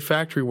everyday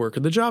factory worker,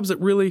 the jobs that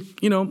really,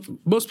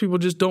 most people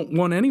just don't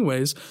want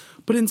anyways.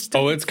 But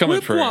instead, it's coming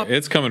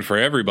for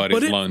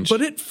everybody's lunch.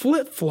 But it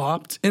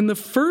flip-flopped, and the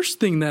first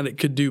thing that it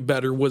could do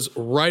better was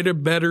write a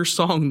better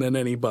song than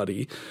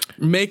anybody.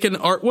 Make an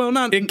art. Well,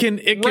 not it can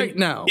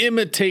now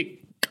imitate.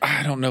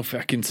 I don't know if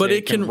I can say but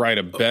it can write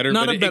a better,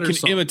 but it can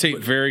song, imitate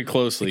very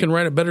closely. It can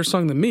write a better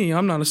song than me.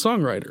 I'm not a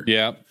songwriter.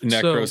 Yeah.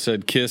 Necro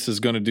said Kiss is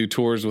going to do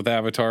tours with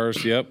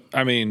avatars. Yep.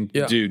 I mean,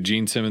 dude,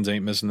 Gene Simmons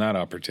ain't missing that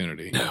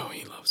opportunity. No,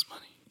 he loves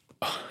money.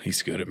 Oh,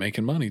 he's good at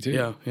making money too.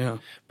 Yeah, yeah.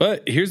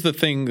 But here's the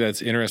thing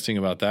that's interesting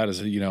about that is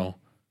that,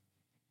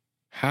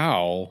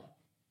 how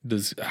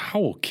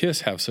will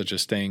Kiss have such a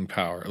staying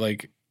power?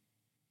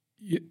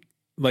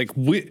 For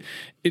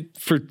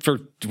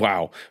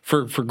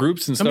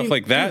groups and stuff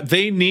like that,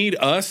 they need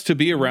us to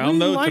be around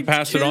though to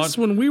pass it on.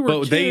 When we were but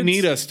kids. They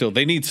need us still.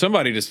 They need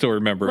somebody to still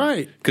remember,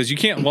 right? Because you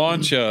can't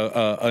launch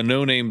a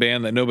no-name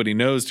band that nobody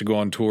knows to go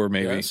on tour.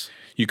 Maybe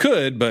you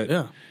could,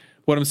 but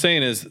what I'm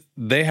saying is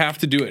they have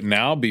to do it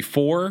now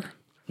before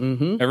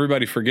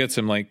everybody forgets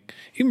him. Like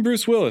even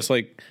Bruce Willis,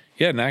 he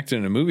hadn't acted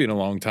in a movie in a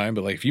long time,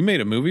 but if you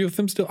made a movie with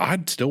him still,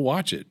 I'd still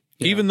watch it,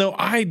 even though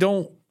I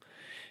don't.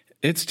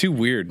 It's too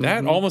weird.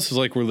 That almost is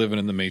like we're living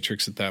in the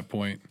Matrix at that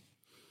point.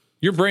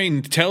 Your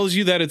brain tells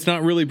you that it's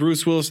not really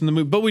Bruce Willis in the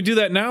movie. But we do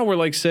that now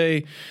where,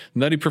 say,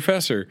 Nutty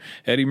Professor,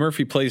 Eddie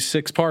Murphy plays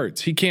 6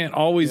 parts. He can't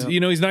always,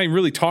 he's not even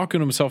really talking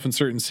to himself in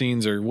certain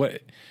scenes or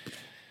what.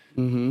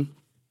 Mm-hmm.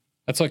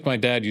 That's like my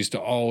dad used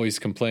to always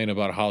complain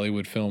about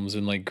Hollywood films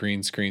and,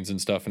 green screens and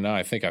stuff. And now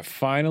I think I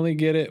finally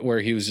get it where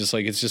he was just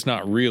it's just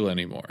not real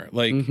anymore.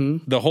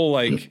 The whole,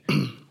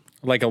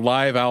 like a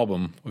live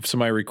album, if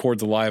somebody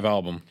records a live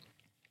album,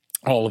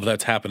 all of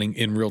that's happening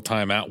in real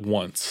time at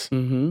once.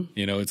 Mm-hmm.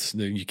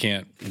 You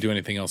can't do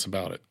anything else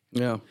about it.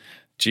 Yeah.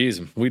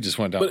 Jeez, we just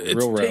went down a real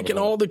rabbit hole. It's taken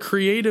all the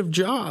creative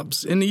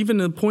jobs, and even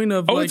the point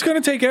of it's going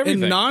to take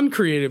everything. And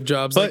non-creative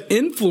jobs, like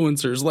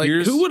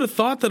influencers. Who would have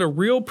thought that a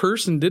real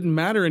person didn't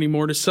matter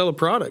anymore to sell a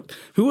product?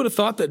 Who would have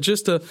thought that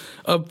just a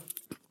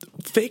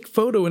fake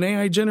photo, an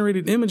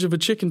AI-generated image of a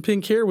chick in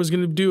pink hair was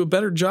going to do a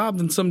better job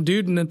than some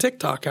dude in a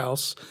TikTok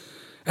house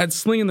at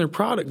slinging their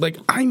product?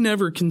 I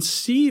never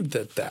conceived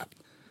that.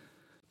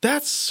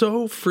 That's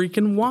so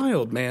freaking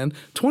wild, man.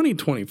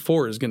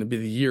 2024 is going to be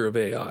the year of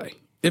AI.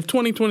 If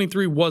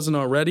 2023 wasn't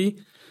already,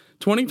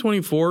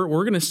 2024,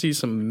 we're going to see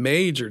some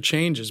major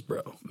changes,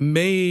 bro.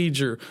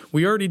 Major.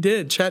 We already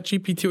did.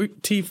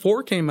 ChatGPT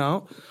 4 came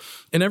out,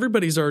 and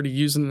everybody's already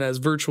using it as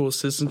virtual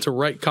assistant to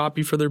write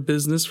copy for their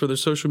business, for their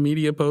social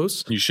media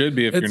posts. You should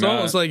be if you're not. It's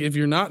almost like if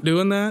you're not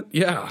doing that,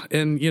 yeah.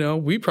 And,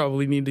 we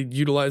probably need to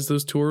utilize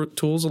those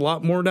tools a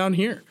lot more down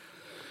here.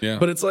 Yeah.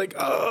 But it's I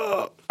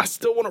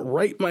still want to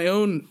write my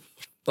own,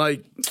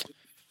 I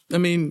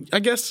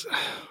guess,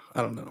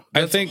 I don't know.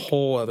 That's a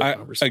whole other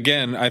conversation.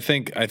 Again, I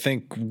think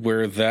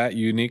where that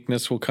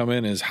uniqueness will come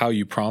in is how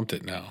you prompt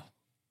it now.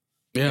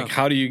 Yeah.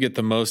 How do you get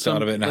the most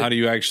out of it, and how do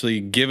you actually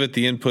give it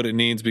the input it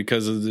needs?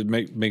 Because it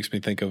makes me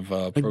think of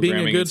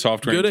programming and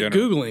software in general. Good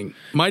at Googling.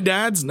 My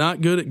dad's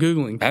not good at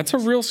Googling. That's a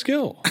real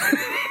skill.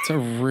 It's a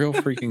real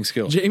freaking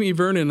skill. Jamie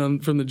Vernon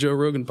from the Joe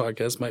Rogan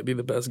podcast might be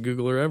the best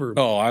Googler ever.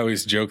 Oh, I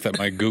always joke that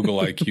my Google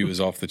IQ is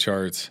off the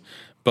charts.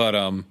 But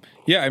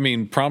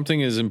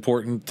prompting is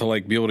important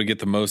to be able to get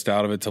the most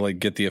out of it, to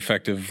get the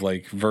effective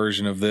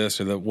version of this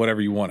or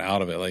whatever you want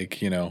out of it.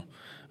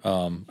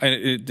 And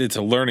it's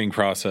a learning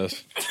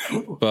process.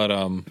 But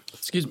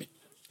excuse me.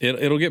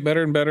 It'll get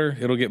better and better.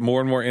 It'll get more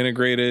and more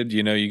integrated.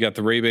 You know, you got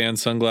the Ray-Ban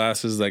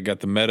sunglasses that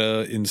got the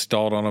Meta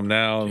installed on them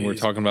now. And we're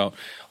talking about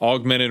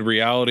augmented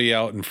reality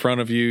out in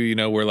front of you, you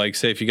know, where like,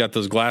 say if you got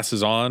those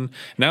glasses on,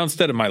 now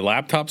instead of my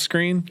laptop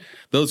screen,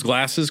 those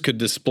glasses could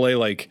display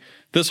like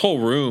this whole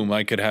room.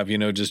 I could have, you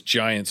know, just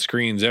giant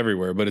screens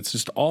everywhere, but it's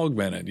just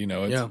augmented, you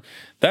know.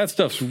 That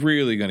stuff's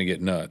really going to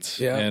get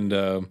nuts. Yeah. And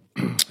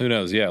who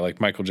knows? Yeah,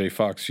 like Michael J.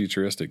 Fox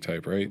futuristic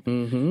type, right?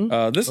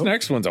 Mm-hmm. This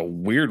next one's a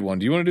weird one.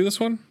 Do you want to do this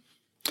one?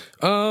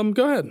 Go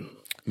ahead.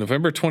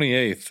 November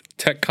 28th,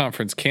 tech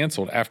conference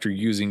canceled after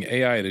using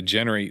AI to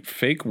generate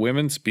fake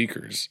women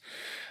speakers.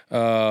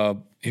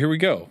 Here we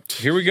go.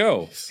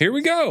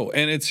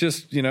 And it's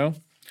just, you know,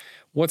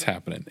 what's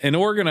happening? An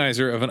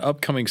organizer of an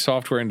upcoming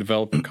software and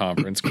developer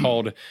conference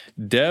called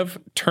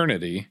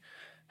DevTernity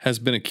has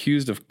been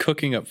accused of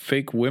cooking up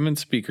fake women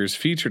speakers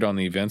featured on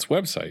the event's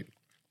website.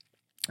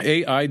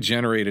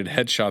 AI-generated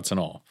headshots and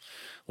all.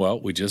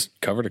 Well, we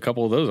just covered a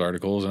couple of those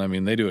articles, and I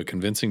mean, they do a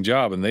convincing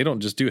job, and they don't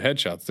just do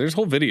headshots. There's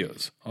whole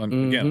videos.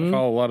 Again, I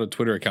follow a lot of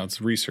Twitter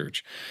accounts,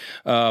 research.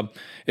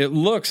 It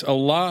looks a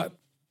lot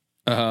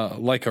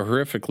like a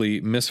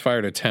horrifically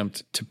misfired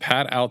attempt to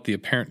pad out the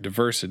apparent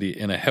diversity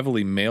in a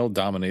heavily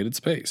male-dominated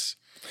space.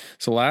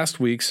 So last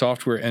week,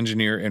 software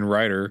engineer and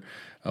writer,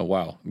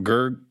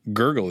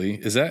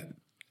 Gurgly, is that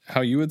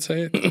how you would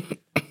say it?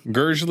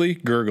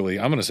 Gurgly,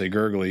 I'm going to say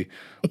Gurgly,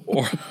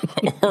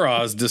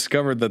 Oraz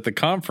discovered that the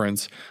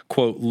conference,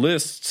 quote,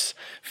 lists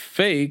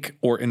fake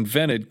or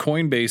invented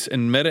Coinbase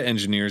and Meta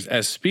engineers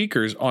as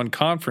speakers on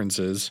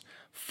conferences,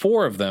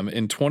 4 of them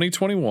in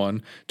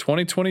 2021,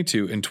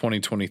 2022, and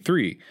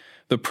 2023.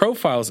 The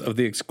profiles of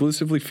the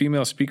exclusively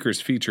female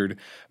speakers featured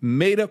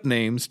made-up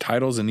names,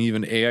 titles, and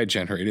even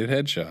AI-generated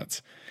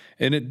headshots.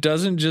 And it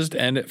doesn't just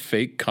end at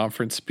fake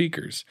conference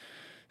speakers.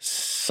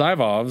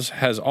 Sivovs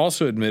has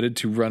also admitted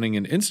to running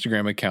an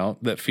Instagram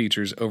account that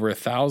features over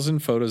 1,000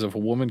 photos of a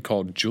woman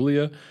called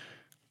Julia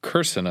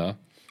Kursina.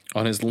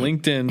 On his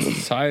LinkedIn,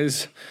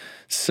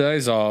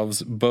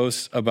 Sivovs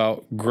boasts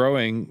about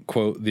growing,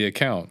 quote, the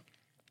account.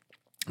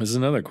 This is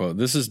another quote.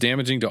 This is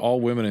damaging to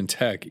all women in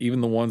tech,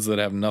 even the ones that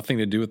have nothing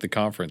to do with the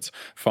conference,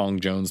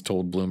 Fong Jones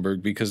told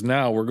Bloomberg, because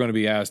now we're going to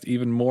be asked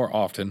even more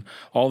often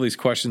all these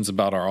questions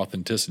about our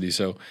authenticity.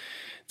 So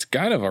it's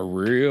kind of a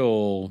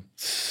real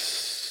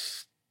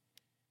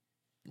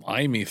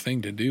slimy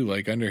thing to do,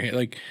 like underhand.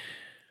 Like,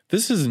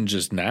 this isn't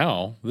just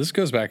now. This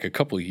goes back a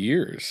couple of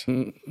years.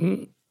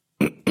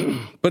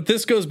 But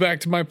this goes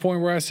back to my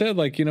point where I said,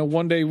 like, you know,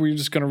 one day we're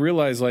just going to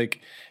realize,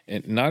 like,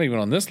 not even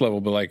on this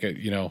level, but like,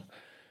 you know,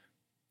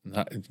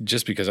 not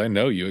just because I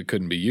know you, it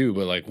couldn't be you,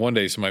 but like one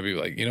day somebody be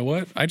like, you know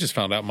what? I just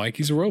found out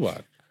Mikey's a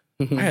robot.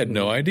 I had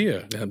no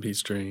idea. That'd be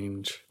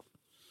strange.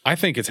 I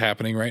think it's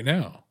happening right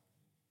now.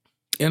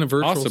 In a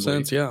virtual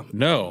sense, yeah.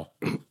 No.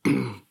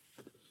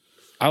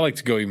 I like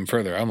to go even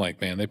further. I'm like,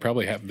 man, they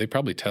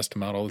probably test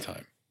them out all the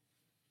time.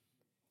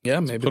 Yeah,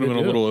 maybe put them in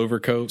a little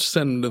overcoat.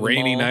 Send them to the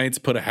rainy mall. Nights,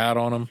 put a hat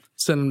on them.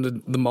 Send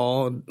them to the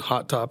mall,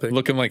 Hot Topic.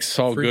 Looking like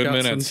Saul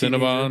Goodman at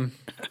Cinnabon.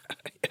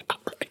 Yeah,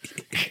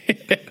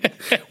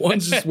 right.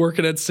 One's just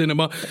working at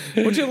Cinema.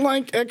 Would you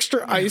like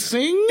extra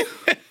icing?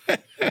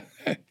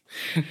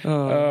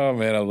 Oh,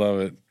 man, I love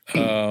it.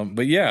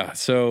 But yeah,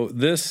 so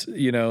this,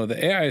 you know,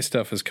 the AI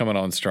stuff is coming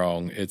on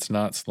strong. It's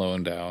not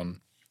slowing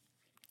down.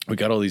 We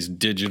got all these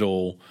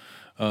digital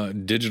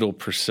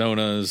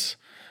personas.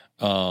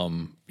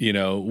 You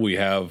know, we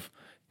have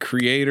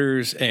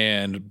creators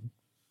and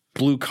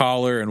blue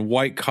collar and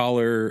white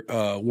collar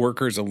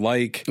workers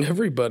alike.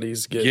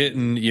 Everybody's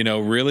getting you know,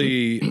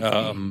 really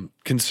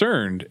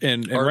concerned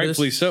and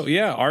rightfully so.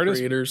 Yeah, artists,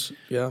 creators.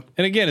 Yeah.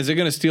 And again, is it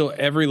going to steal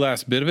every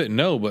last bit of it?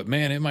 No, but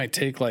man, it might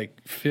take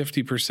like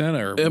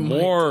 50% or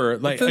more.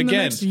 Like again, the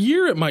next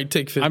year, it might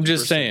take 50%.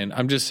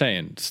 I'm just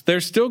saying.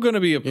 There's still going to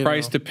be a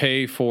price to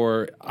pay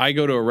for. I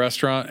go to a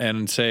restaurant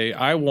and say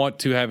I want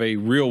to have a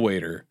real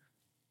waiter.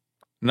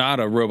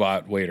 Not a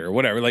robot waiter or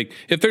whatever. Like,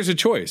 if there's a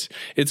choice,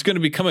 it's going to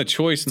become a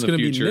choice in the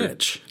future. Be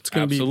niche. It's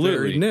going to be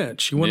very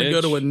niche. You want to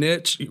go to a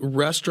niche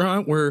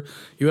restaurant where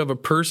you have a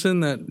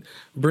person that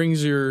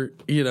brings your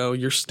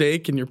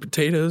steak and your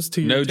potatoes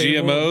to your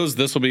table. No GMOs.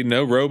 This will be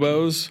no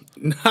robos.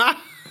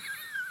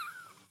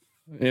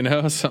 You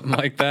know, something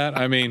like that.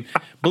 I mean,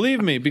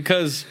 believe me,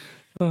 because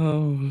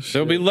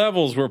there'll be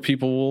levels where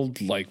people will,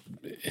 like,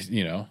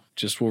 you know,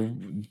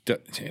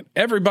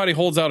 everybody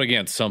holds out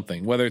against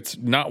something, whether it's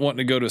not wanting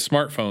to go to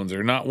smartphones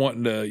or not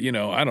wanting to, you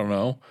know, I don't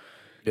know.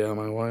 Yeah,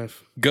 my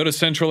wife. Go to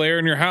central air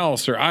in your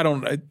house, or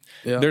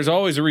there's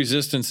always a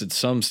resistance at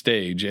some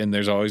stage, and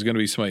there's always going to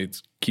be somebody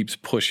that keeps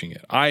pushing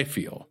it. I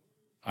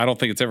don't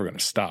think it's ever going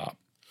to stop.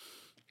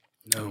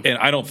 No. And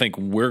I don't think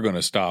we're going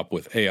to stop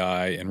with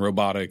AI and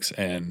robotics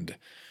and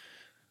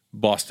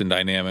Boston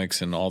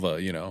Dynamics and all the,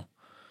 you know,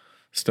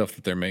 stuff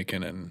that they're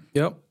making. And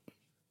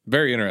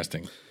very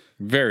interesting.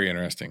 Very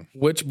interesting.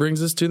 Which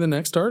brings us to the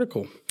next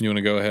article. You want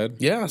to go ahead?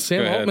 Yeah.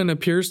 Sam Altman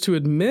appears to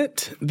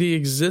admit the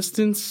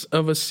existence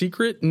of a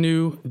secret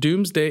new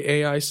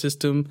doomsday AI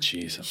system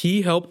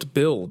he helped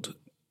build.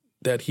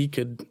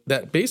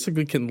 that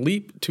basically can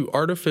leap to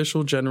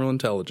artificial general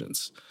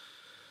intelligence.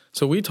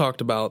 So we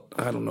talked about,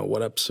 I don't know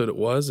what episode it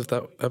was, if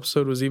that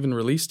episode was even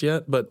released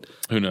yet, but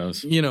who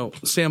knows?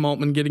 Sam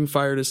Altman getting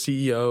fired as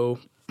CEO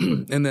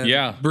and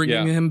then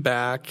bringing him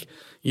back.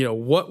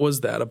 What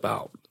was that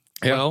about?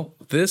 Yeah. Well,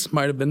 this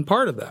might have been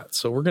part of that.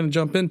 So we're going to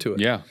jump into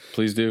it. Yeah,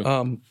 please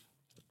do.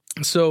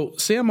 So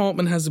Sam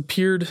Altman has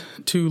appeared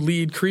to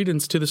lead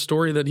credence to the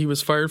story that he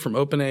was fired from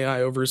OpenAI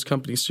over his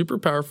company's super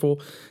powerful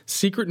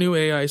secret new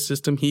AI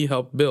system he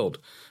helped build.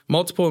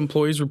 Multiple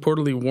employees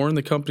reportedly warned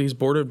the company's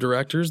board of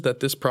directors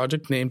that this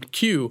project named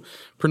Q,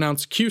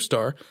 pronounced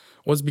Q-Star,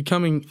 was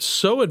becoming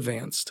so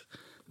advanced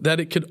that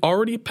it could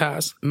already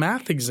pass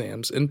math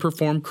exams and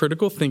perform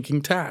critical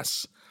thinking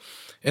tasks.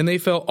 And they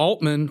felt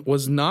Altman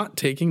was not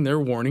taking their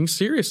warning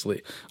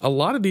seriously. A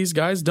lot of these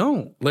guys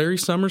don't. Larry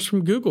Summers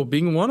from Google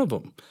being one of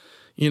them.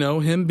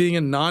 Him being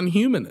a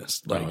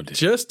non-humanist.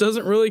 Just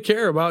doesn't really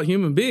care about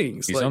human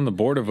beings. He's on the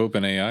board of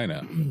OpenAI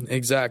now.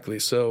 Exactly.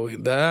 So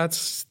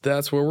that's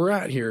where we're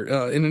at here.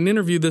 In an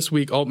interview this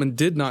week, Altman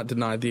did not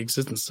deny the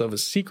existence of a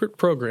secret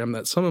program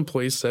that some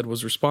employees said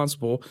was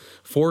responsible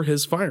for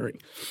his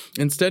firing.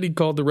 Instead, he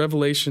called the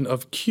revelation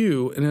of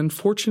Q an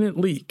unfortunate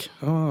leak.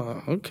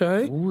 Oh,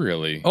 okay.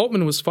 Really?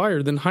 Altman was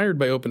fired, then hired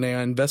by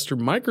OpenAI investor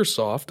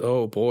Microsoft.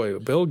 Oh, boy.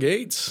 Bill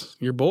Gates,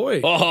 your boy.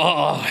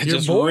 Oh,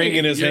 just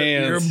wringing his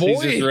hands. Your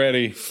boy. He's just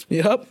ready.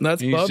 Yep,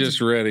 He's Bub's.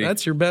 just ready.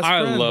 That's your best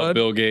friend, I love bud.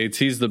 Bill Gates.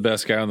 He's the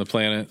best guy on the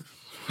planet.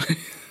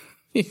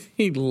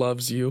 He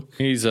loves you.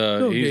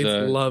 Bill Gates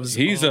loves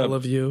all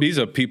of you. He's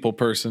a people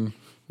person.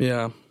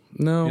 Yeah.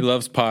 No. He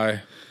loves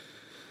pie.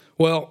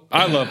 Well,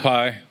 I love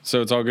pie,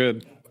 so it's all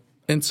good.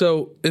 And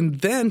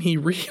then he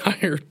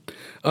rehired,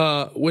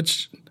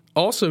 which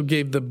also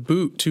gave the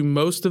boot to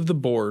most of the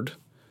board.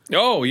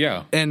 Oh,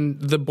 yeah. And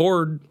the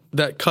board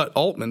that cut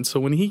Altman. So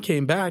when he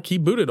came back, he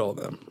booted all of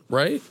them,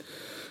 right?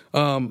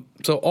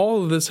 So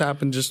all of this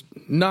happened just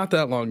not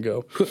that long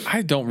ago.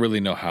 I don't really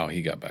know how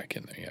he got back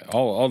in there yet.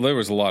 There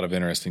was a lot of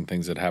interesting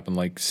things that happened,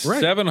 like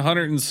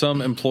 700 and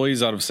some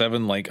employees out of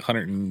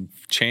 100 and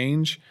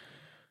change,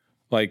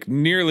 like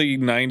nearly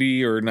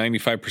 90 or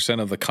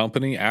 95% of the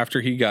company after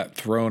he got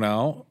thrown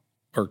out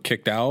or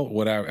kicked out,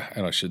 whatever.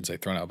 I shouldn't say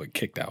thrown out, but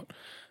kicked out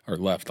or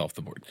left off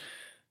the board.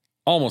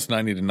 Almost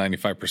 90 to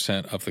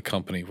 95% of the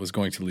company was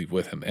going to leave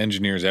with him.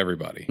 Engineers,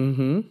 everybody.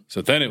 Mm-hmm.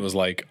 So then it was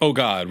like, oh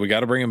God, we got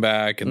to bring him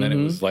back. And then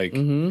it was like,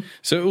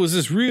 so it was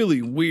this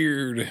really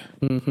weird,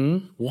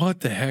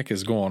 what the heck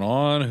is going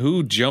on?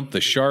 Who jumped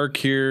the shark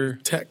here?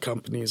 Tech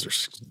companies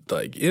are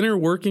like inner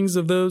workings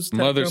of those tech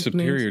Mother companies.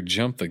 Superior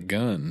jumped the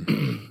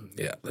gun.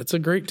 Yeah, that's a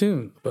great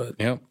tune. But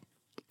yep.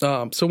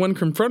 So when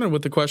confronted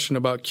with the question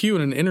about Q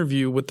in an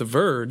interview with The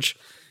Verge,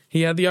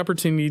 he had the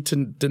opportunity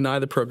to deny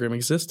the program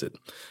existed.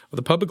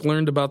 The public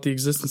learned about the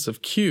existence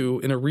of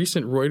Q in a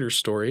recent Reuters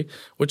story,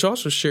 which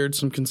also shared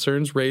some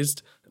concerns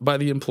raised by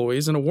the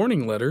employees in a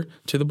warning letter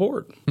to the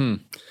board.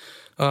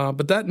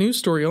 But that news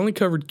story only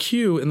covered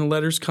Q in the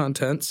letter's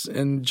contents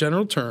in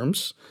general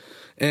terms,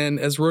 and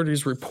as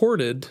Reuters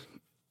reported,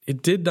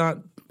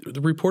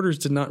 the reporters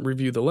did not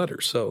review the letter,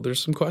 so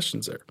there's some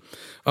questions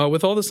there.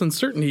 With all this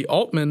uncertainty,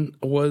 Altman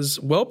was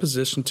well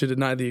positioned to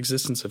deny the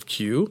existence of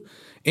Q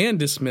and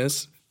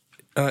dismiss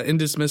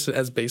it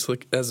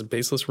as a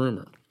baseless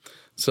rumor.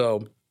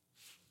 So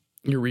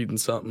you're reading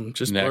something.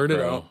 Just blurt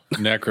it out.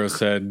 Necro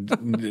said,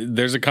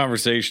 there's a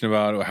conversation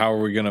about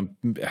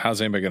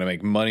how's anybody going to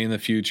make money in the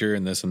future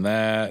and this and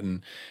that.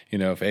 And,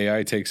 if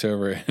AI takes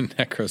over, and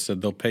Necro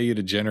said, they'll pay you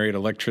to generate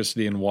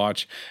electricity and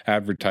watch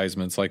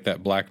advertisements like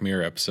that Black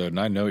Mirror episode. And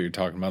I know what you're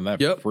talking about. And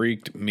that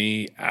freaked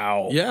me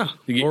out. Yeah.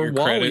 You get your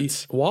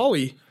credits.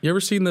 WALL-E. You ever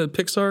seen the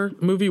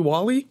Pixar movie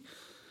WALL-E?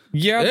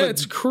 Yeah, but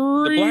it's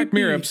creepy. The Black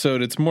Mirror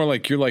episode, it's more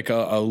like you're like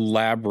a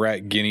lab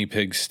rat guinea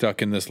pig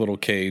stuck in this little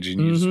cage, and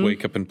you just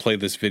wake up and play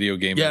this video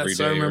game every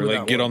day, or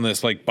like get on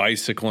this like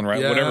bicycle and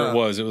ride whatever it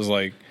was. It was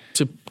like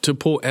to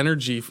pull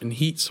energy from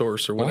heat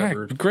source or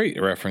whatever. Great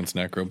reference,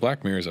 Necro.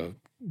 Black Mirror is a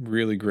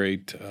really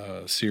great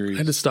series. I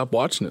had to stop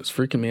watching it. It's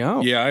freaking me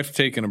out. Yeah, I've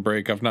taken a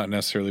break. I've not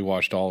necessarily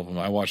watched all of them.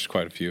 I watched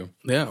quite a few.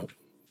 Yeah,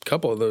 a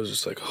couple of those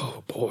just like,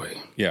 oh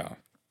boy. Yeah.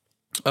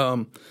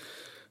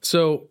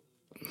 So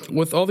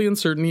with all the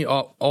uncertainty,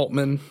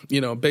 Altman,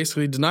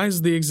 basically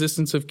denies the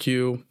existence of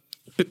Q.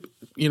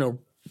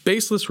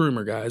 Baseless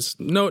rumor, guys.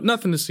 No,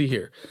 nothing to see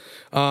here.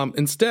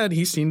 Instead,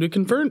 he seemed to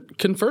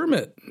confirm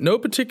it. No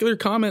particular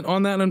comment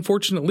on that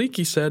unfortunate leak,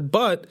 he said,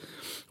 but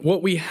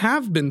what we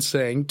have been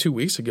saying 2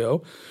 weeks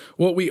ago,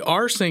 what we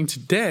are saying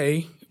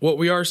today, what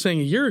we are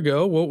saying a year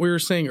ago, what we were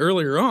saying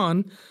earlier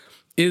on,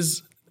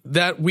 is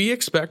that we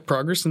expect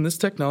progress in this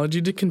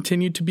technology to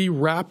continue to be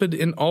rapid,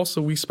 and also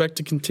we expect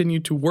to continue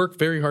to work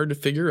very hard to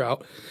figure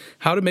out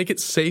how to make it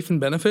safe and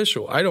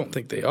beneficial. I don't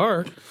think they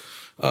are.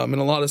 In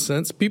a lot of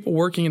sense, people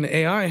working in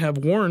AI have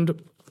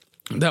warned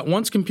that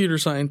once computer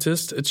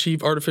scientists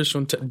achieve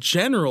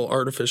general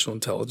artificial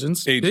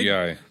intelligence,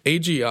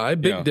 AGI,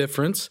 big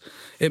difference,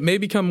 it may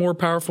become more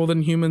powerful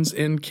than humans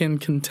and can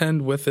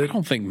contend with it. I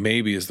don't think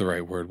maybe is the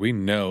right word. We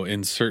know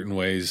in certain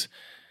ways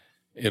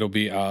it'll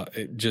be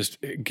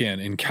just, again,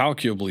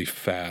 incalculably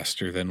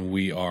faster than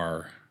we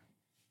are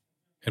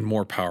and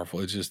more powerful.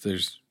 It's just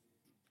there's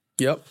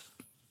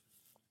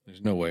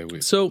no way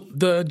we... So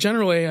the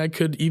general AI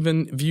could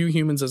even view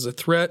humans as a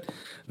threat.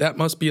 That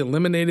must be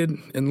eliminated,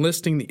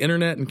 enlisting the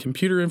internet and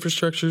computer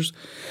infrastructures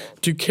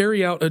to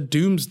carry out a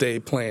doomsday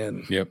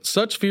plan. Yep.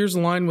 Such fears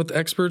align with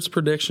experts'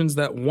 predictions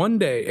that one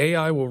day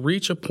AI will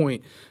reach a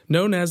point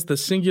known as the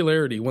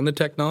singularity, when the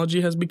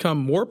technology has become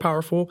more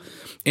powerful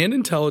and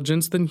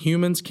intelligent than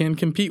humans can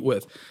compete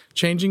with,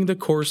 changing the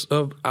course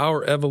of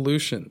our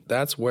evolution.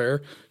 That's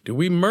where do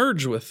we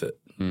merge with it?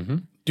 Mm-hmm.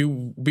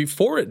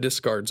 Before it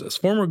discards us.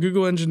 Former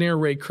Google engineer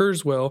Ray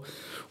Kurzweil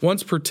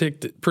once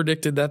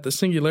predicted that the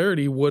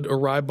singularity would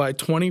arrive by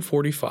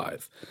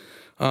 2045.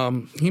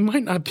 He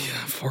might not be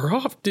that far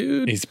off,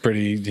 dude. He's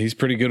pretty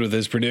good with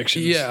his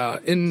predictions. Yeah,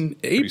 in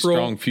April, pretty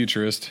strong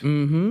futurist.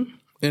 Mm-hmm.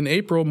 In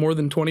April, more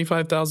than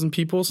 25,000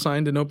 people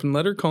signed an open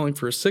letter calling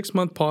for a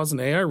 6-month pause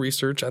in AI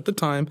research. At the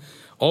time,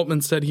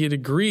 Altman said he had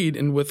agreed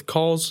and with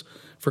calls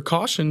for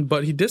caution,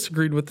 but he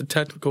disagreed with the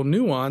technical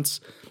nuance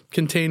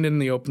contained in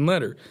the open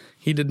letter.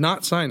 He did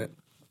not sign it.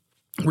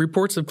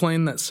 Reports have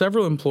claimed that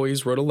several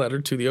employees wrote a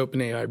letter to the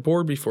OpenAI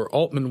board before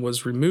Altman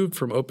was removed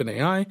from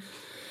OpenAI.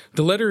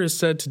 The letter is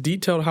said to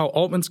detail how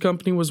Altman's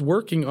company was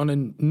working on a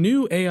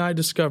new AI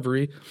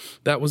discovery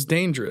that was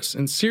dangerous,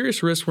 and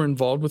serious risks were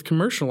involved with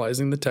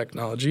commercializing the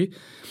technology,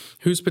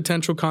 whose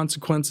potential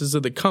consequences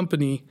of the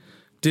company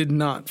did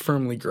not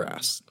firmly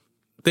grasp.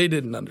 They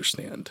didn't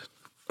understand.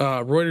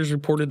 Reuters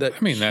reported that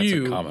that's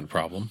a common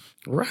problem.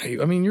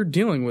 Right. I mean, you're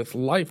dealing with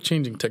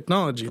life-changing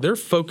technology. They're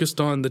focused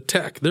on the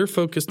tech. They're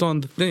focused on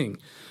the thing,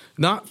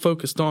 not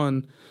focused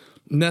on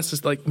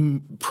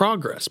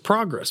progress.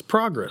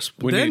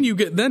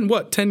 Then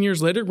what? 10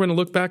 years later, we're going to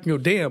look back and go,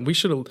 damn, we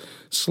should have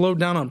slowed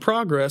down on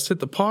progress, hit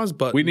the pause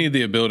button. We need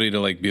the ability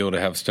to be able to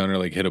have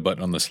Stoner hit a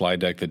button on the slide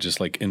deck that just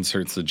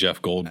inserts the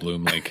Jeff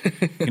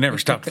Goldblum, you never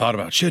stopped and thought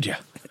about, should you?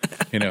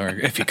 Or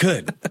if you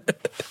could.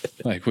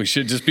 We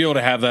should just be able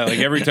to have that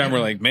every time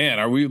we're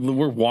man,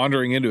 we're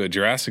wandering into a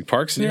Jurassic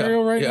Park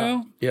scenario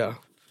now? Yeah.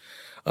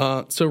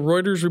 So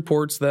Reuters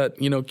reports that,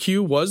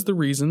 Q was the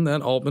reason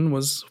that Altman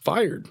was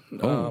fired.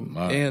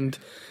 And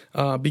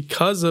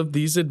because of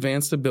these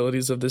advanced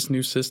abilities of this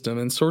new system,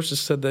 and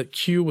sources said that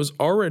Q was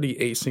already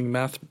acing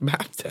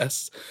math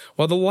tests,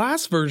 while the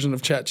last version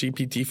of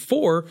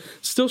ChatGPT-4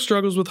 still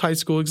struggles with high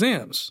school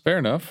exams. Fair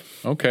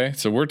enough. Okay,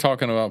 so we're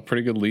talking about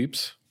pretty good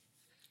leaps.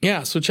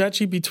 Yeah, so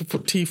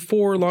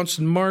ChatGPT-4 launched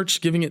in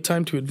March, giving it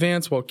time to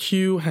advance, while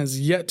Q has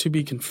yet to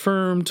be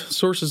confirmed.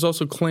 Sources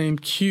also claim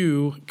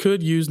Q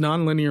could use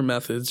nonlinear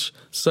methods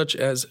such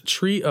as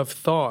tree of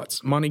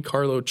thoughts, Monte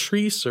Carlo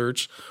tree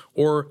search,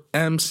 or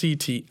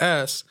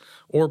MCTS,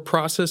 or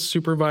process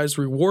supervised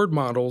reward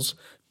models,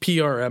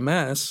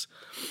 PRMS,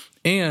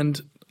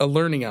 and a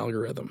learning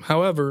algorithm.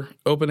 However,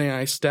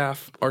 OpenAI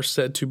staff are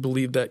said to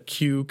believe that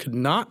Q could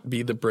not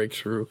be the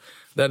breakthrough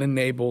that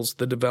enables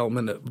the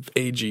development of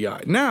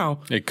AGI. Now,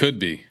 it could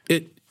be.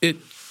 Could be. Did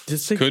it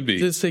say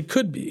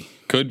could be?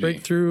 Could be.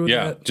 Breakthrough.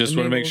 Yeah, just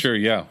want to make sure.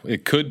 Yeah,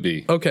 it could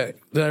be. Okay,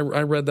 I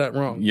read that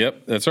wrong.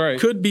 Yep, that's all right.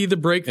 Could be the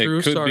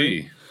breakthrough.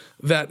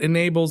 That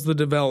enables the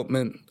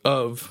development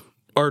of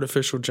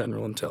artificial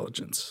general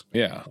intelligence.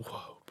 Yeah.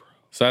 Whoa, bro.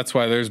 So that's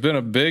why there's been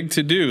a big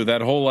to do.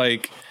 That whole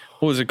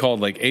what was it called?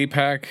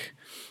 APAC.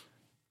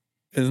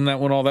 Isn't that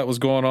when all that was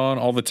going on?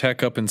 All the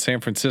tech up in San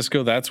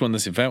Francisco? That's when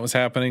this event was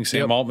happening.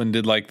 Sam Altman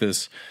did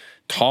this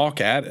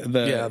talk at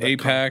the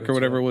APAC or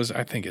whatever it was.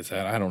 I think it's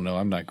that. I don't know.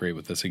 I'm not great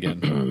with this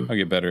again. I'll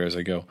get better as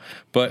I go.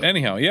 But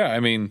anyhow, yeah,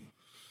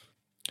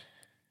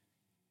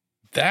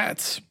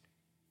 that's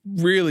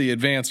really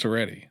advanced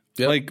already.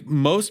 Yep.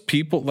 Most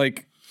people,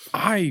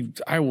 I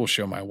will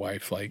show my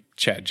wife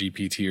Chat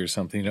GPT or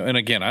something, and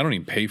again, I don't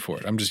even pay for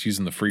it. I'm just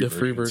using the free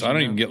version. So I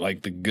don't even get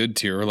the good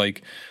tier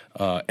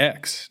or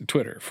X,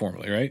 Twitter,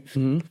 formerly, right?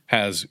 Mm-hmm.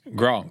 Has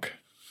Gronk.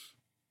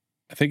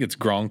 I think it's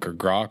Gronk or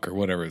Grok or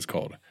whatever it's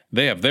called.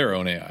 They have their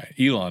own AI.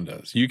 Elon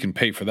does. You can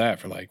pay for that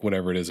for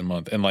whatever it is a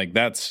month. And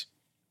that's,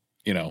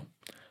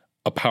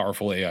 a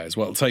powerful AI as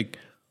well. It's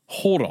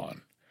hold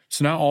on.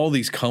 So now all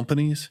these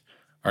companies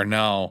are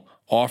now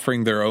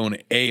offering their own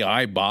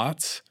AI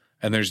bots,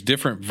 and there's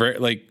different,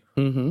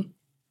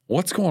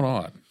 what's going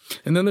on?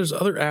 And then there's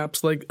other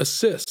apps like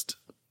Assist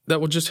that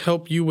will just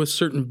help you with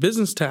certain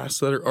business tasks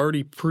that are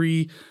already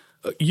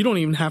you don't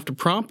even have to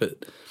prompt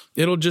it.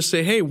 It'll just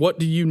say, hey, what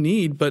do you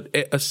need? But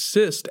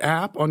Assist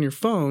app on your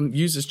phone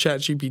uses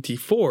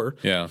ChatGPT-4.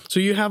 Yeah. So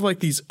you have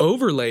these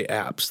overlay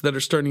apps that are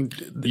starting.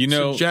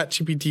 So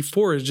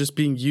ChatGPT-4 is just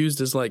being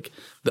used as the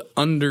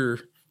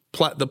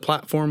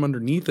platform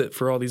underneath it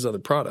for all these other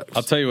products.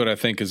 I'll tell you what I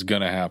think is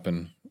going to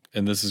happen.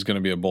 And this is going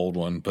to be a bold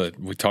one, but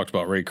we talked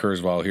about Ray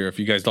Kurzweil here. If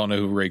you guys don't know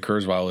who Ray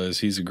Kurzweil is,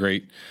 he's a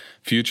great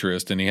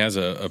futurist, and he has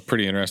a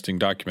pretty interesting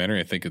documentary.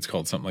 I think it's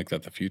called something like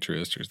that, The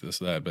Futurist, or this,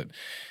 that. But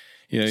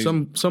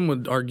some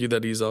would argue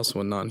that he's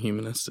also a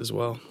non-humanist as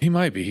well. He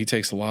might be. He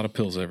takes a lot of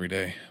pills every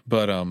day.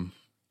 But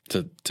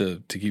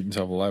to keep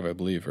himself alive, I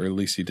believe, or at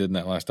least he did in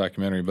that last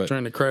documentary. But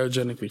trying to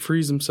cryogenically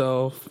freeze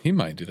himself. He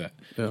might do that.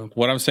 Yeah.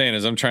 What I'm saying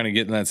is I'm trying to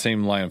get in that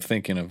same line of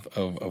thinking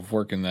of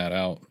working that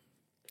out.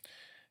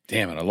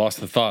 Damn it, I lost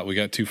the thought. We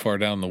got too far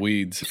down the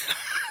weeds.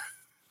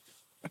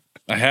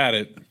 I had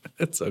it.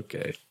 It's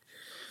okay.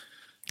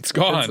 It's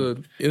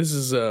gone. This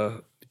is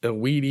a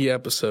weedy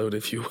episode,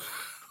 if you...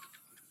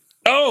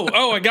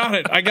 Oh, I got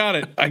it. I got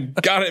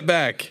it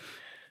back.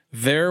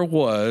 There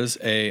was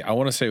I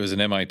want to say it was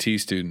an MIT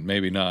student,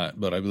 maybe not,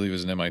 but I believe it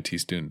was an MIT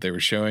student. They were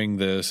showing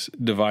this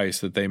device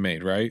that they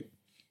made, right?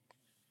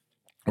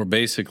 Where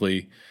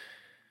basically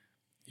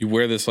you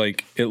wear this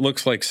it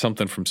looks like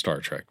something from Star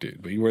Trek,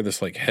 dude, but you wear this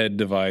head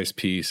device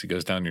piece. It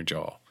goes down your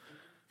jaw.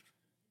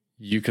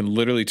 You can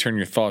literally turn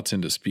your thoughts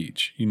into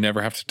speech. You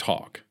never have to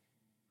talk.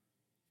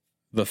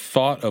 The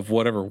thought of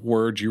whatever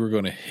word you were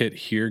going to hit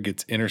here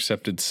gets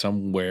intercepted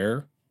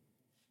somewhere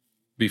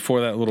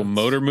before that little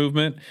motor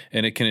movement,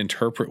 and it can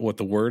interpret what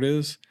the word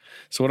is.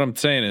 So what I'm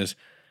saying is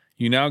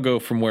you now go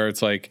from where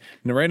it's right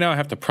now I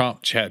have to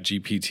prompt Chat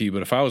GPT,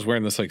 but if I was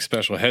wearing this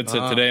special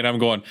headset today and I'm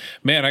going,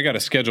 man, I got to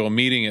schedule a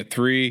meeting at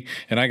 3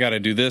 and I got to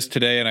do this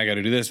today and I got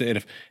to do this.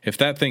 And if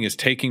that thing is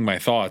taking my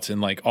thoughts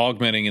and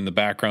augmenting in the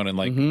background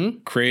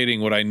and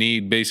creating what I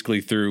need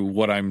basically through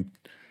what I'm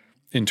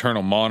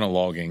internal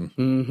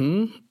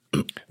monologuing,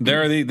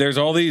 there's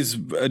all these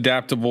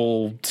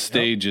adaptable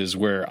stages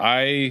where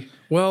I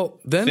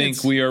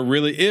think we are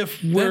really,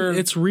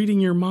 it's reading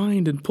your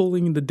mind and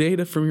pulling the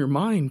data from your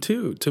mind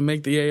too to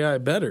make the AI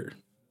better.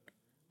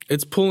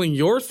 It's pulling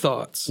your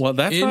thoughts. Well,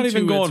 that's not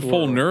even going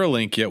full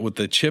Neuralink yet with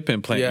the chip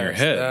implant in your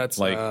head.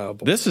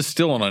 This is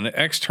still on an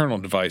external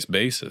device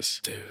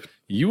basis. Dude.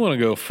 You want to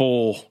go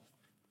full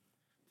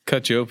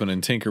cut you open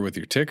and tinker with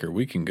your ticker,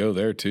 we can go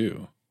there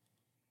too.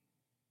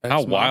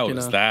 How wild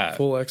is that?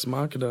 Full Ex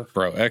Machina.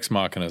 Bro, Ex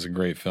Machina is a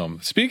great film.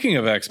 Speaking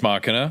of Ex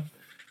Machina,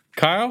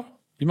 Kyle,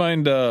 you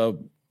mind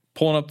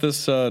pulling up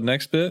this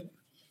next bit?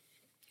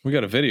 We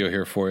got a video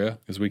here for you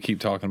because we keep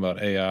talking about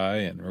AI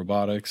and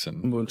robotics.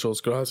 And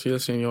Muchas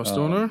gracias, Señor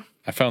Stoner.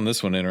 I found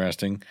this one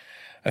interesting.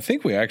 I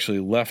think we actually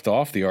left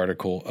off the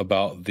article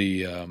about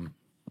the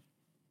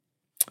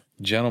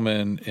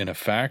gentleman in a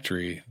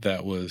factory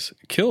that was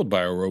killed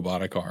by a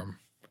robotic arm.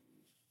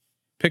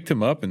 Picked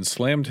him up and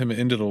slammed him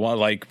into the wall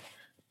like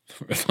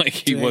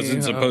he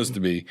wasn't supposed to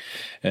be.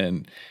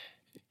 And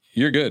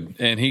you're good.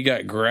 And he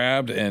got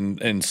grabbed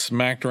and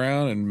smacked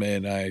around.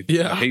 And I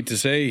hate to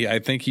say, I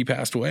think he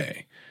passed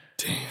away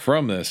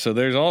from this. So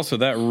there's also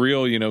that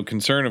real,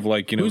 concern of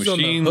who's machines on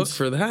the hook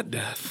for that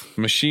death.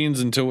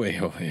 Machines until we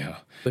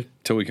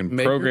can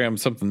program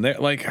something there.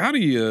 How do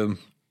you?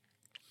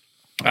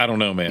 I don't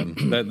know,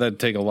 man. That'd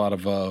take a lot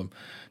of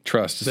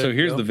trust. So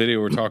here's the video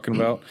we're talking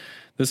about.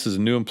 This is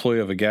a new employee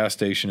of a gas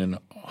station in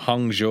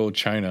Hangzhou,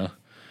 China.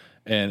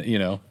 And,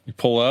 you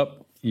pull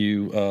up,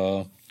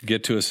 you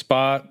get to a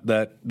spot,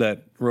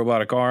 that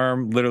robotic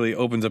arm literally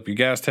opens up your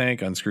gas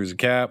tank, unscrews the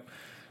cap,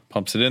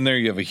 pumps it in there.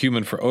 You have a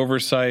human for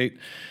oversight.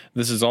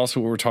 This is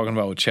also what we're talking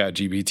about with Chat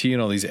GPT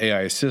and all these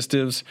AI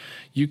assistives.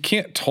 You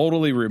can't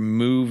totally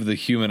remove the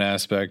human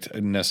aspect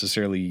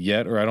necessarily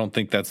yet, or I don't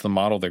think that's the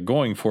model they're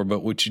going for. But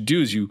what you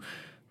do is you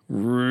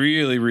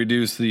really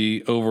reduce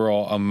the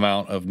overall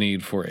amount of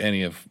need for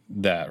any of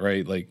that,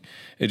 right?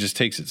 It just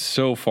takes it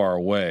so far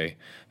away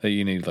that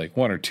you need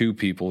 1 or 2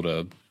 people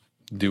to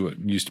do what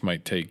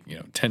might take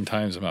 10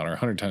 times the amount or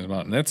 100 times the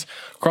amount, and that's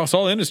across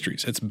all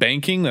industries. It's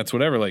banking, that's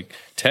whatever,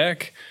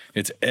 tech,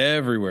 it's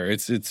everywhere.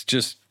 It's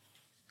just,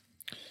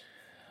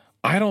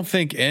 I don't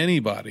think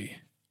anybody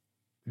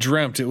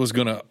dreamt it was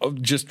gonna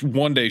just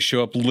one day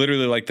show up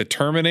literally like the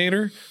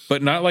Terminator,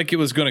 but not it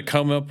was gonna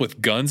come up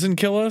with guns and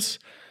kill us,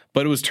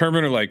 but it was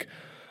Terminator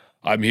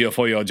I'm here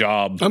for your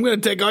job. I'm gonna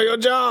take all your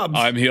jobs.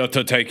 I'm here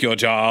to take your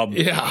job.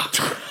 Yeah.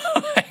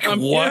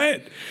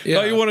 What? Yeah.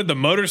 Oh, you wanted the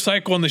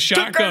motorcycle and the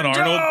shotgun,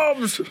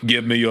 Arnold? Jobs.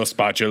 Give me your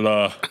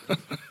spatula.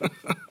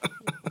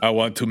 I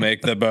want to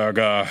make the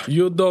burger.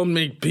 You don't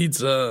make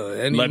pizza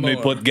anymore. Let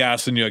me put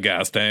gas in your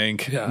gas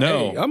tank. Yeah,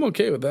 no. Hey, I'm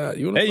okay with that.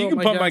 You can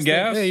pump my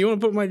gas? Hey, you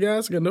want to put my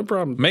gas? I got no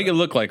problem. Make it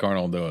look like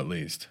Arnold, though, at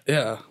least.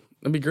 Yeah,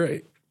 that'd be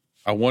great.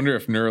 I wonder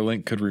if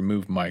Neuralink could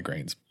remove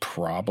migraines.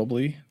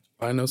 Probably.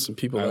 I know some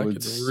people that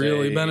could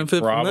really benefit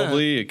from that.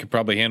 Probably. It could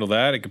probably handle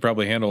that. It could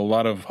probably handle a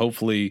lot of,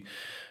 hopefully,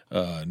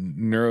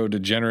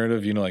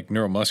 neurodegenerative,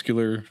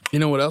 neuromuscular. You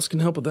know what else can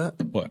help with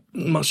that? What?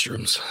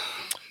 Mushrooms.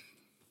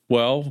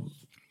 Well,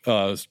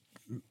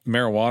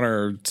 marijuana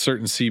or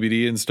certain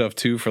CBD and stuff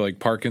too for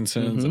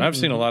Parkinson's. And I've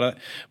seen a lot of,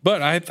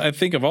 but I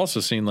think I've also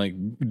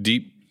seen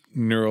deep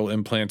neural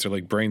implants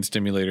or brain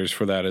stimulators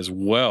for that as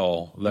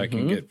well that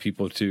can get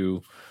people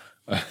to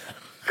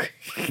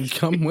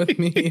come with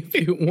me if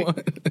you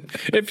want.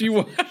 If you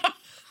want.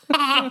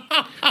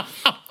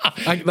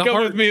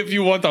 Come with me if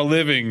you want a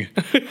living.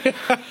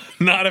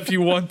 Not if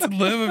you want to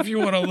live, if you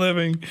want a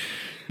living.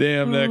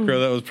 Damn, Necro,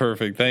 that was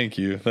perfect. Thank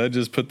you. That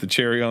just put the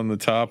cherry on the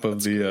top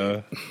of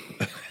the...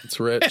 It's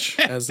rich,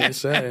 as they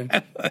say.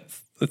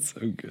 That's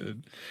so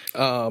good.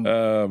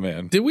 Oh,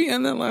 man. Did we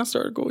end that last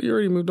article? You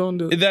already moved on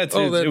to it.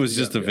 It was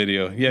just a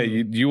video. Yeah,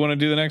 you want to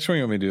do the next one or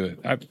you want me to do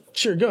it?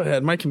 Sure, go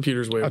ahead. My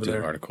computer's way over there. I'll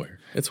do an article here.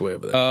 It's way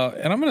over there.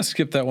 And I'm going to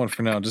skip that one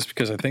for now just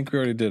because I think we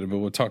already did it, but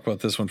we'll talk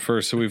about this one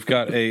first. So we've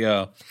got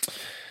a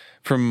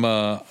from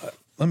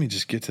let me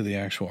just get to the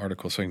actual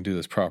article so I can do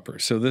this proper.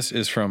 So this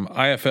is from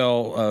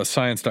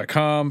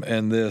iflscience.com,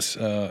 and this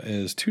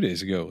is 2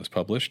 days ago it was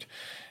published.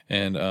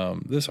 And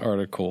this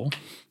article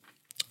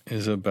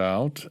is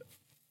about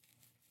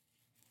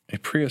a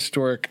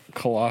prehistoric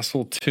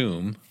colossal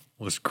tomb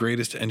was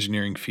greatest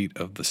engineering feat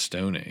of the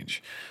Stone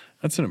Age.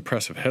 That's an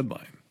impressive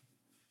headline.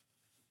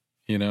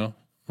 You know?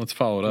 Let's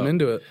follow it up. I'm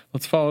into it.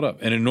 Let's follow it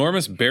up. An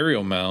enormous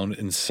burial mound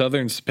in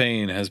southern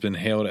Spain has been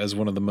hailed as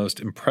one of the most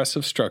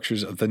impressive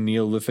structures of the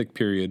Neolithic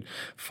period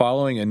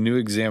following a new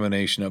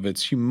examination of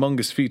its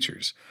humongous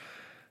features.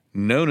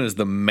 Known as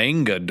the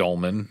Manga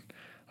Dolmen,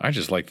 I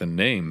just like the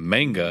name,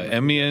 Manga,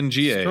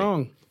 M-E-N-G-A.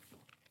 Strong.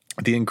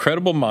 The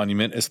incredible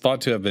monument is thought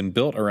to have been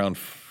built around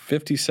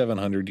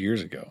 5,700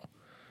 years ago.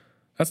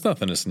 That's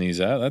nothing to sneeze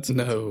at. That's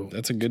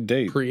a good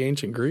date.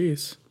 Pre-ancient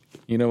Greece.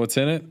 You know what's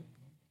in it?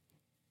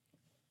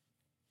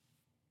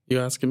 You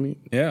asking me?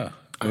 Yeah.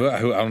 I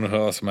don't know who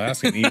else I'm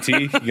asking. E.T.,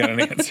 you got an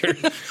answer?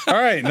 All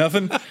right,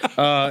 nothing.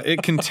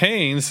 It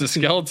contains the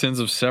skeletons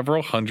of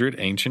several hundred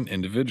ancient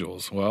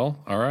individuals. Well,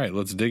 all right,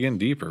 let's dig in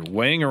deeper.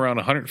 Weighing around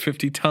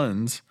 150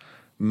 tons,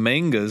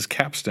 Manga's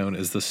capstone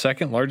is the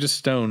second largest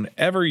stone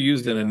ever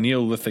used in a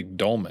Neolithic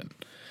dolmen.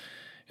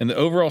 And the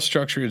overall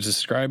structure is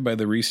described by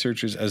the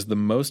researchers as the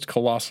most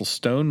colossal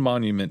stone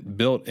monument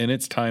built in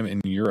its time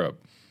in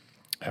Europe.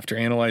 After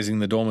analyzing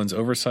the dolmen's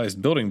oversized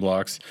building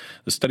blocks,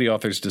 the study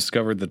authors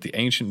discovered that the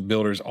ancient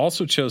builders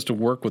also chose to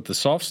work with the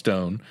soft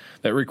stone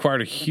that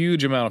required a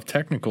huge amount of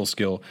technical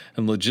skill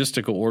and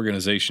logistical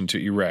organization to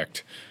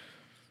erect.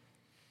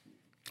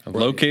 Right.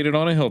 Located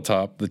on a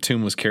hilltop, the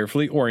tomb was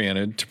carefully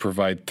oriented to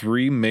provide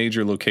three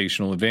major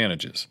locational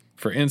advantages.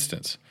 For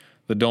instance,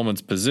 the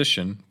dolmen's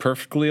position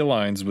perfectly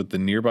aligns with the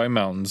nearby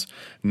mountains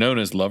known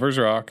as Lover's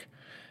Rock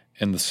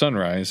and the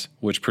Sunrise,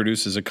 which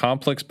produces a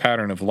complex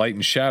pattern of light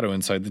and shadow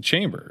inside the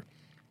chamber.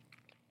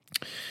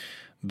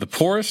 The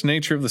porous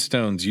nature of the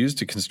stones used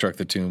to construct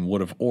the tomb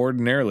would have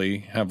ordinarily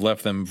have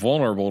left them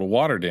vulnerable to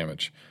water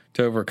damage.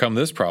 To overcome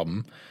this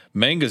problem,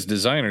 Manga's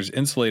designers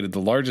insulated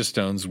the largest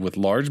stones with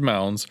large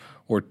mounds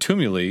or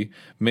tumuli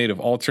made of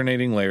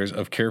alternating layers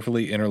of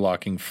carefully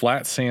interlocking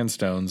flat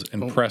sandstones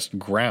and pressed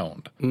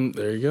ground.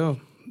 There you go.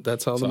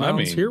 That's how the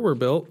mounds here were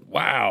built.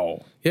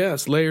 Wow.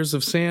 Yes, layers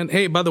of sand.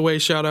 Hey, by the way,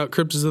 shout out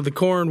Cryptids of the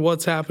Corn.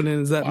 What's happening?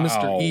 Is that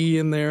Mr. E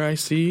in there I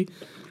see?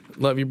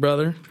 Love you,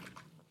 brother.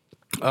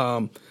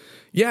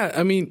 Yeah,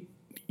 I mean,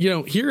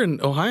 here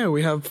in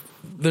Ohio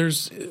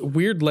there's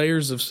weird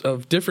layers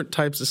of different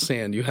types of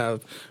sand. You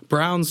have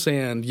brown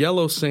sand,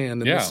 yellow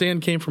sand, and the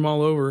sand came from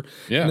all over.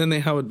 Yeah. And then they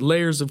have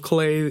layers of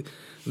clay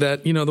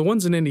that, the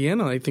ones in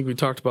Indiana, I think we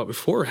talked about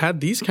before,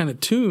 had these kind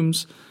of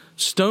tombs,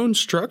 stone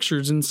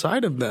structures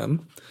inside of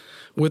them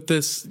with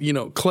this,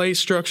 clay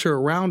structure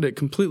around it,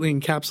 completely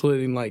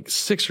encapsulating like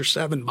 6 or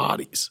 7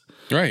 bodies.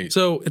 Right.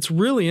 So it's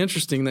really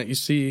interesting that you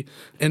see,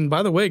 and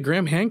by the way,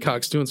 Graham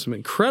Hancock's doing some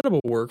incredible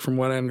work from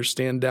what I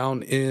understand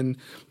down in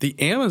the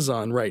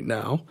Amazon right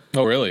now.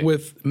 Oh, really?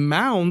 With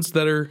mounds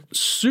that are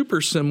super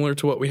similar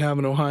to what we have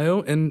in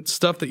Ohio and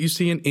stuff that you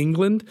see in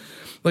England.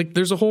 Like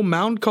there's a whole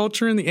mound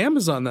culture in the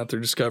Amazon that they're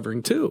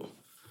discovering too.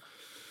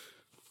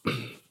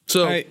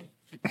 So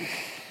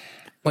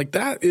like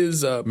that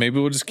is maybe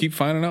we'll just keep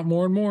finding out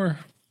more and more.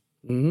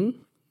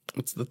 Mm-hmm.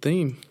 It's the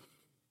theme.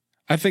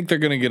 I think they're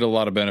going to get a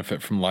lot of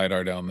benefit from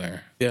LiDAR down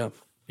there. Yeah.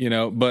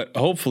 But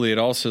hopefully it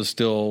also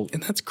still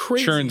and that's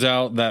crazy. Churns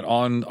out that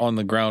on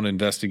the ground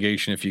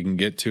investigation if you can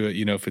get to it,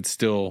 if it's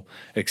still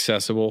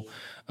accessible.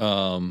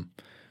 But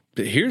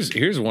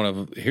here's one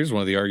of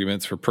the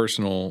arguments for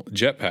personal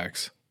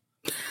jetpacks.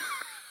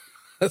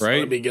 That's right?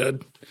 Gonna be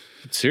good.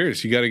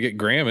 Serious, you got to get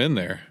Graham in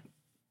there.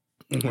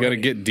 You got to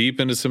get deep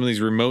into some of these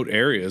remote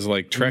areas,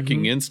 like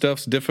trekking in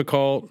stuff's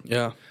difficult.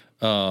 Yeah.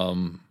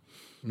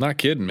 Not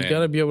kidding, man. You got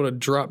to be able to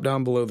drop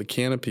down below the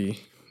canopy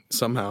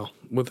somehow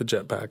with a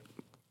jetpack.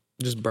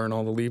 Just burn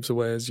all the leaves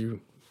away as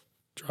you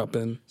drop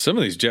in. Some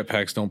of these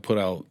jetpacks don't put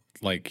out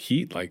like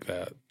heat like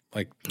that.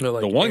 Like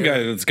the one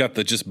guy that's got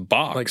the just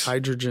box. Like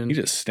hydrogen. He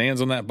just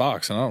stands on that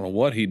box, and I don't know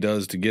what he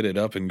does to get it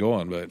up and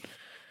going, but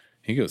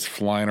he goes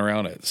flying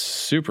around at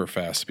super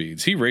fast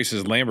speeds. He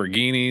races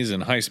Lamborghinis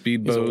and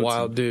high-speed boats. He's a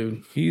wild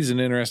dude. He's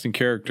an interesting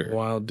character.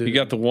 Wild dude. You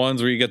got the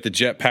ones where you get the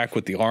jetpack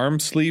with the arm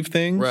sleeve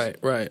things.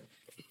 Right.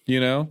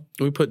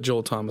 We put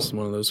Joel Thomas in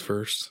one of those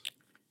first.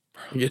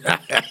 Yeah.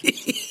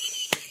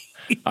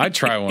 I'd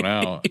try one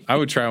out. I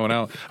would try one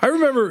out. I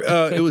remember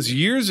it was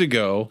years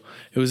ago.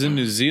 It was in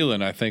New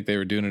Zealand. I think they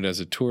were doing it as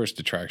a tourist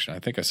attraction. I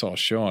think I saw a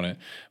show on it.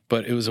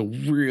 But it was a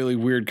really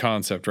weird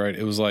concept, right?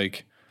 It was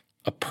like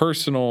a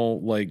personal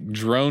like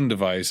drone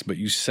device, but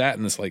you sat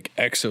in this like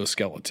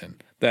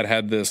exoskeleton that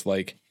had this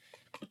like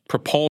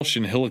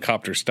propulsion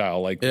helicopter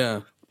style, like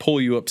pull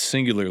you up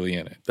singularly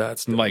in it.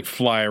 That's and like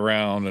fly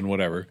around and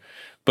whatever.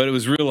 but it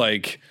was real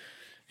like,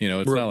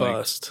 it's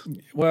robust. Not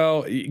like,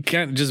 well, you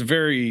can't just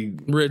very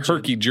rigid.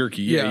 Herky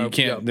jerky. Yeah, you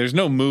can't. There's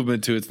no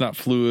movement to it. It's not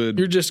fluid.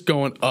 You're just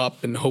going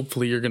up, and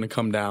hopefully you're going to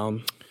come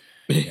down.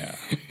 Yeah.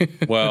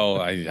 Well,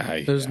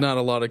 there's not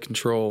a lot of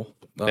control.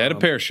 They had a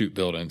parachute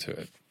built into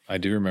it. I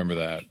do remember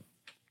that.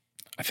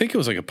 I think it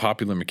was like a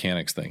Popular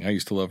Mechanics thing. I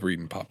used to love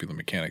reading Popular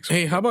Mechanics.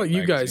 Hey, how about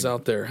you guys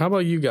out there? How about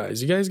you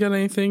guys? You guys got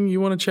anything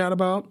you want to chat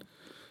about?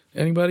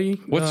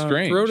 Anybody? What's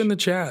strange? Throw it in the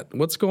chat.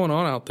 What's going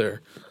on out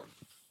there?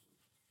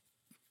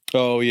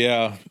 Oh,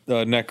 yeah.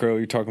 Necro,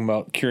 you're talking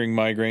about curing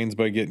migraines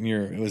by getting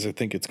I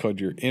think it's called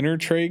your inner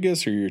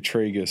tragus or your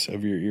tragus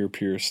of your ear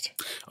pierced.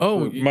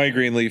 Oh.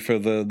 Migraine leaf for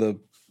the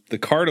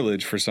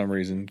cartilage for some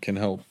reason can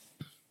help.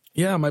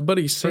 Yeah, my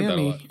buddy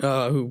Sammy,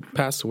 who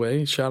passed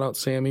away, shout out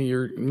Sammy,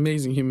 you're an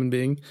amazing human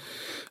being.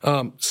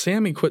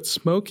 Sammy quit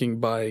smoking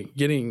by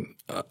getting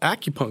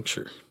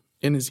acupuncture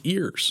in his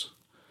ears.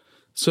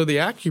 So the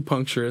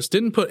acupuncturist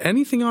didn't put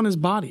anything on his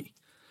body.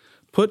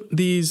 Put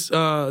these,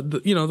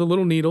 the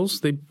little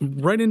needles, they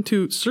right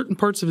into certain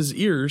parts of his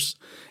ears,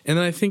 and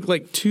then I think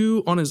like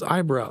 2 on his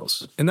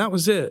eyebrows, and that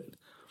was it.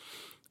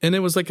 And it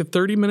was like a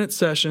 30-minute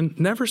session.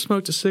 Never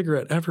smoked a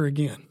cigarette ever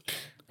again.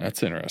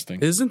 That's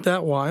interesting. Isn't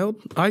that wild?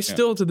 I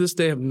still to this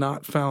day have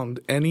not found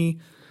any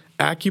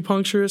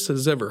acupuncturist that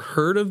has ever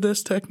heard of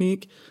this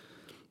technique.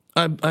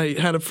 I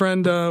had a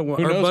friend, our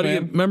buddy,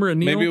 man? Remember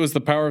Anil? Maybe it was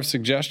the power of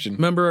suggestion.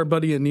 Remember our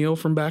buddy Anil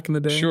from back in the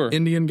day? Sure.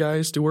 Indian guy I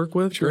used to work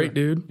with? Sure. Great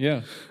dude.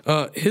 Yeah.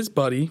 His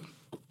buddy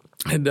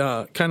had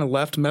kind of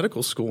left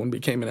medical school and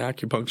became an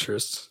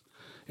acupuncturist.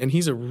 And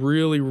he's a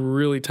really,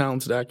 really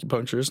talented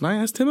acupuncturist. And I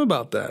asked him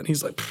about that. And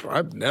he's like,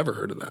 I've never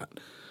heard of that.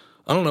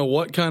 I don't know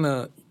what kind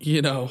of,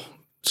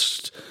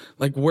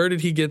 like where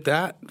did he get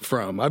that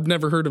from? I've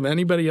never heard of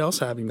anybody else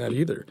having that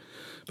either.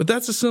 But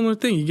that's a similar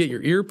thing. You get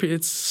your ear,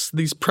 it's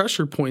these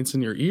pressure points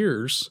in your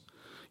ears.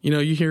 You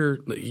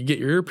get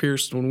your ear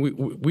pierced when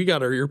we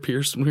got our ear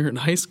pierced when we were in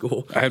high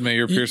school. I had my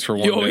ear pierced for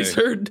one day. You always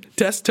heard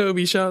Tess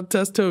Toby, shout out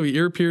Tess Toby,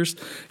 ear pierced,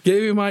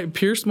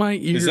 pierced my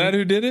ear. Is that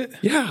who did it?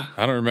 Yeah.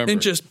 I don't remember.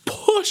 And just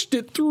pushed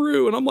it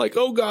through. And I'm like,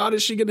 oh God,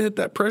 is she going to hit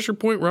that pressure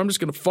point where I'm just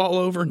going to fall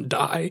over and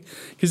die?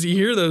 Because you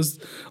hear those,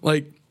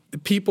 like,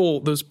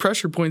 those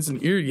pressure points in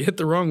the ear, you hit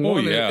the wrong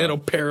one, it'll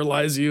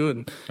paralyze you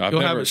and you'll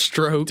have a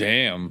stroke.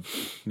 Damn.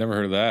 Never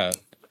heard of that.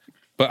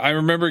 But I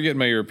remember getting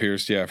my ear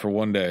pierced, for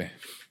one day.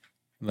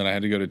 And then I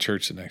had to go to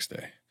church the next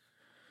day.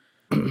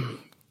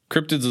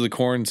 Cryptids of the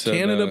Corn said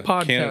Canada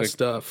podcast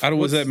stuff. What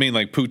does that mean?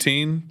 Like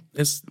poutine?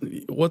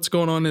 What's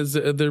going on? Is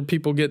there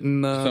people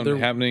getting something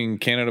happening in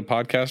Canada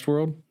podcast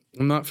world?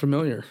 I'm not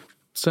familiar.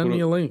 Send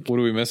me a link. What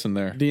are we missing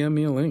there? DM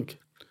me a link.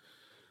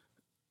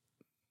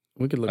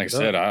 We could look. Like I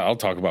said, I'll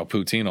talk about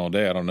poutine all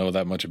day. I don't know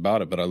that much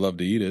about it, but I love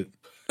to eat it.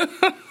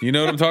 You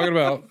know what I'm talking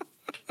about,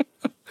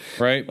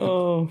 right?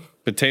 Oh,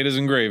 potatoes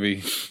and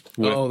gravy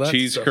with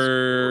cheese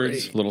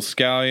curds, little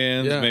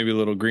scallions, maybe a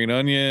little green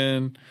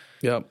onion.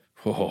 Yep.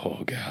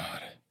 Oh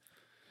God.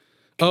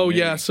 Oh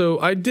yeah.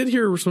 So I did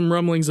hear some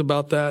rumblings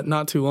about that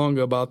not too long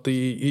ago about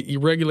the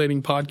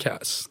regulating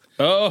podcasts.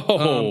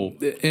 Oh,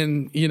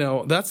 and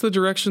that's the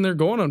direction they're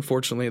going.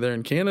 Unfortunately, there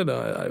in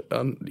Canada,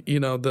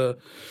 the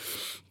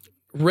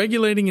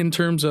regulating in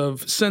terms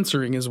of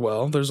censoring as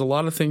well. There's a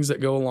lot of things that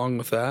go along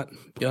with that.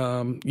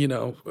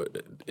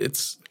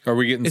 Are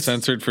we getting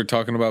censored for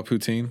talking about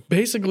poutine?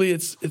 Basically,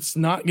 it's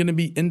not going to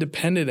be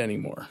independent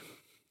anymore.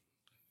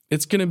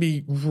 It's going to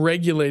be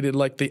regulated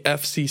like the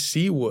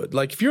FCC would.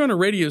 Like if you're on a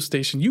radio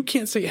station, you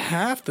can't say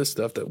half the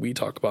stuff that we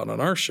talk about on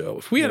our show.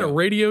 If we had a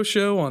radio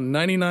show on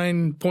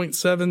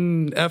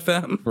 99.7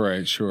 FM,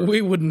 right, sure,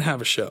 we wouldn't have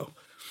a show.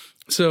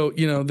 So,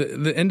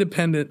 the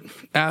independent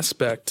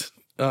aspect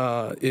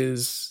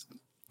is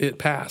it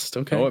passed,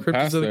 okay? Oh, it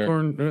passed there.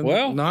 Corn,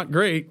 well, not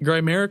great.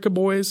 Grimerica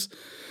boys.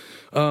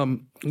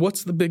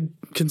 What's the big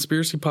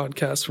conspiracy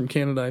podcast from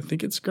Canada? I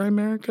think it's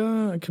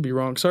Grimerica. I could be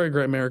wrong. Sorry,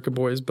 Grimerica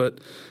boys, but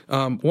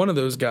one of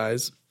those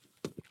guys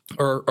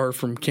are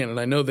from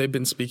Canada. I know they've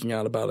been speaking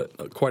out about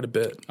it quite a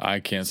bit. I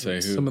can't say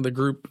who. Some of the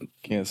group.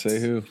 Can't say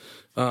who.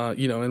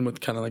 And with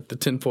kind of like the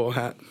tinfoil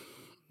hat.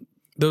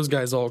 Those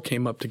guys all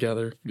came up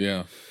together.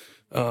 Yeah.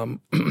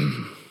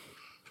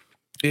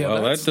 Yeah,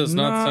 well, that does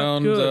not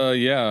sound,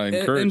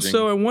 encouraging. And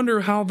so I wonder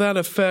how that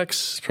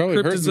affects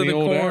Cryptids of the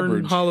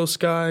Corn, Hollow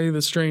Sky,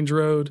 The Strange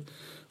Road,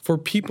 for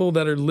people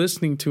that are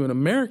listening to an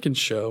American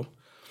show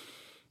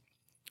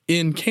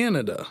in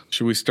Canada.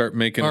 Should we start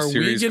making a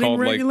series called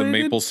regulated? Like the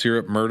Maple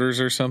Syrup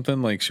Murders or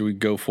something? Like, should we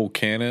go full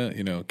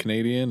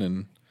Canadian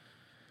and...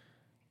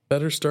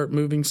 Better start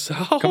moving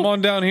south. Come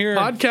on down here.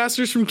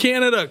 Podcasters from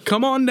Canada,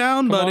 come on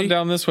down, buddy. Come on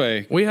down this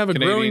way. We have a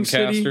Canadian growing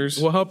casters.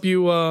 City. We'll help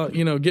you,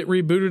 get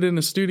rebooted in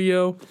the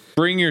studio.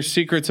 Bring your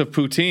secrets of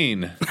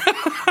poutine.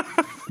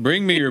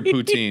 Bring me your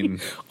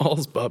poutine.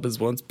 All's Bubba's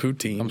wants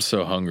poutine. I'm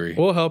so hungry.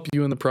 We'll help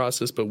you in the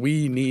process, but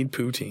we need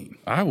poutine.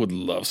 I would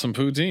love some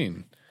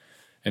poutine.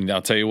 And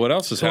I'll tell you what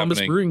else is Columbus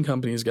happening. Brewing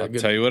Company's got good.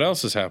 I'll tell you what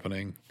else is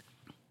happening.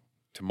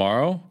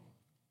 Tomorrow,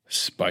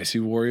 Spicy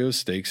Warriors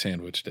Steak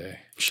Sandwich Day.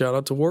 Shout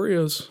out to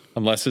Warriors.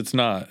 Unless it's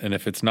not. And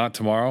if it's not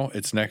tomorrow,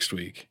 it's next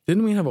week.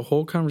 Didn't we have a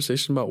whole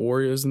conversation about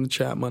Warriors in the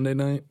chat Monday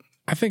night?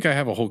 I think I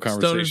have a whole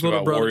conversation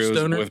about Warriors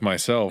with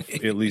myself,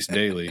 at least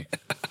daily.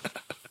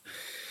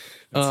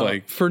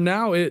 It's for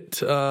now, read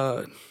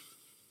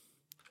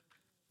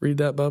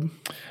that, bub.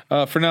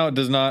 For now, it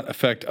does not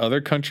affect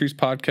other countries'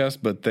 podcasts,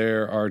 but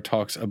there are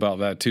talks about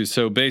that too.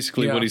 So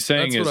basically, what he's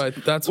saying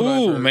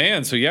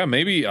man. So yeah,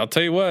 maybe I'll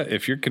tell you what.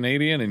 If you're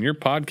Canadian and you're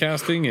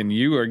podcasting and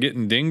you are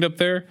getting dinged up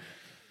there,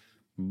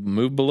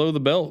 move below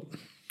the belt.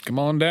 Come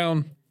on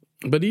down.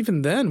 But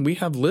even then, we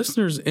have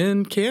listeners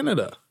in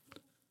Canada.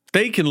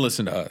 They can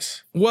listen to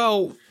us.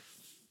 Well,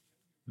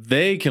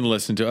 they can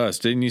listen to us.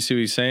 Didn't you see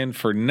what he's saying?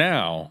 For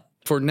now,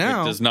 it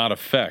does not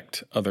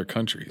affect other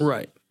countries.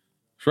 Right.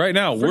 Right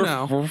now,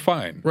 we're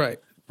fine. Right.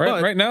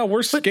 Right now,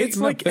 we're skating. It's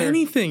like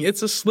anything.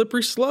 It's a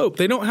slippery slope.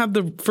 They don't have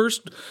the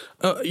first,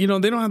 they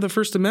don't have the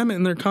First Amendment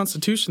in their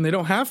Constitution. They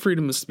don't have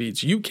freedom of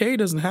speech. UK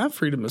doesn't have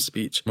freedom of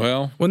speech.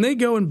 Well, when they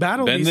go and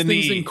battle these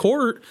things in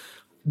court,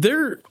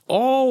 they're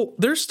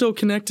still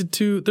connected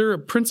to, they're a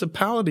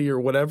principality or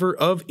whatever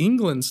of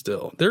England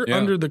still. They're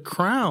under the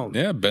crown.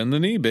 Yeah, bend the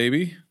knee,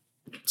 baby.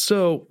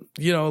 So,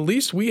 at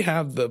least we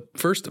have the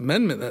First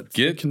Amendment that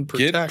can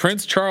protect. Get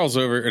Prince Charles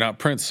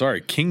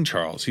King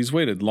Charles. He's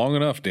waited long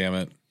enough, damn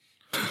it.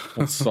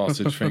 Those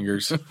sausage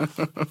fingers.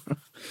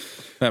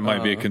 That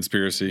might be a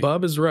conspiracy.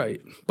 Bub is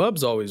right.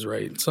 Bub's always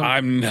right.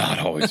 I'm not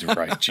always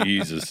right.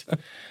 Jesus.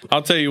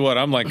 I'll tell you what,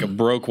 I'm like a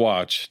broke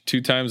watch.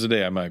 2 times a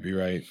day I might be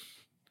right.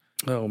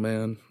 Oh,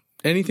 man.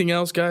 Anything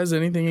else, guys?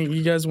 Anything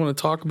you guys want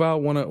to talk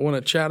about, want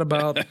to chat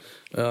about?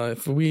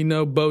 If we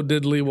know Bo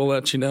Diddley, we'll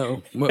let you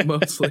know,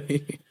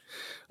 mostly.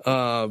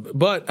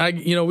 But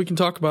we can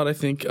talk about, I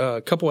think,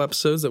 a couple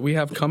episodes that we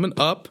have coming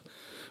up.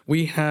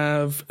 We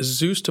have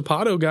Zeus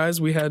Tapato, guys.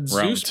 We had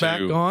Zeus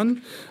back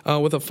on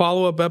with a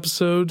follow-up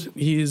episode.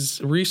 His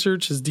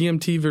research, his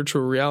DMT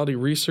virtual reality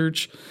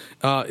research,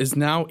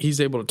 he's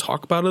able to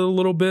talk about it a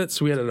little bit.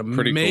 So we had an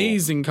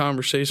amazing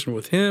conversation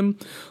with him.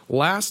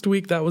 Last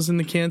week, that was in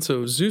the can.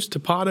 So Zeus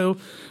Tapato,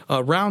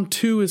 round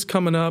 2 is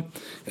coming up.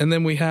 And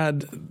then we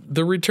had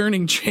the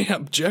returning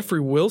champ, Jeffrey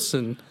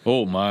Wilson.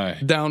 Oh, my.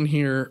 Down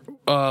here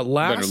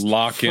last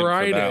Friday in for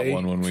that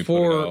one when we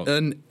for put it out.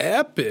 An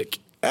epic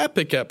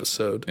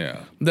episode.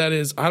 Yeah. That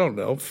is, I don't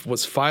know,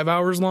 was 5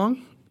 hours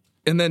long.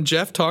 And then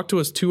Jeff talked to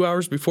us 2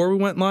 hours before we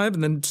went live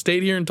and then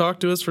stayed here and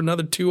talked to us for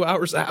another 2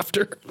 hours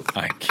after.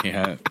 I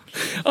can't.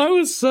 I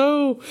was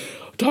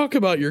talk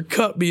about your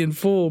cup being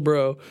full,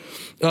 bro.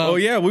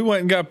 We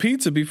went and got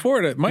pizza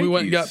before it at Mikey's. We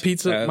went and got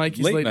pizza at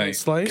Mikey's Late Night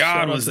Slice.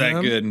 God, was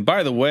that good. And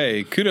by the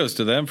way, kudos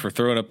to them for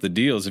throwing up the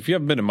deals. If you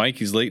haven't been to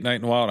Mikey's Late Night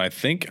in a while, and I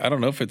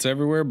don't know if it's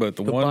everywhere, but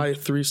the one buy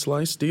 3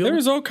 slice deal. There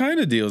was all kind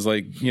of deals,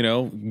 like,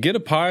 get a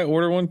pie,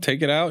 order one,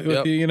 take it out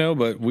with you,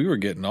 but we were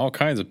getting all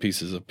kinds of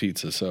pieces of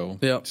pizza, so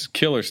it's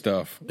killer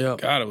stuff.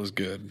 God, it was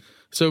good.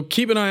 So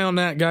keep an eye on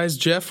that, guys.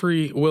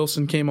 Jeffrey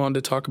Wilson came on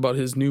to talk about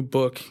his new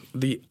book,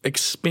 the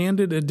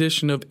expanded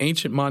edition of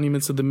Ancient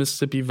Monuments of the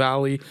Mississippi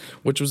Valley,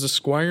 which was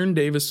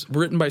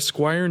written by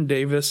Squire and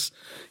Davis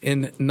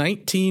in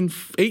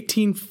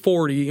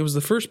 1840. It was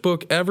the first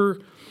book ever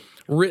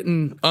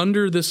written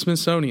under the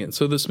Smithsonian.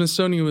 So the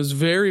Smithsonian was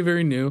very,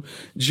 very new.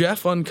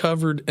 Jeff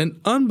uncovered an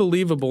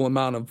unbelievable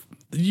amount of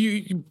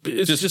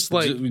it's just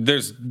like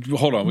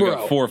hold on, we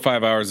got 4 or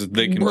 5 hours that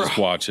they can just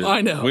watch it. I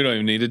know. We don't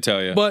even need to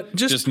tell you. But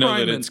just know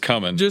that it's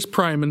coming. Just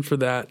priming for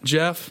that.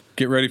 Jeff,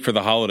 get ready for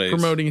the holidays.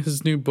 Promoting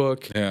his new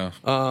book. Yeah.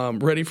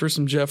 Ready for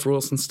some Jeff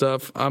Wilson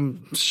stuff.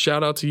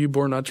 Shout out to you,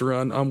 Born Not to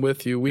Run. I'm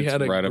with you. We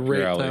had a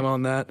great time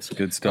on that. It's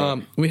good stuff.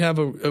 We have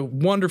a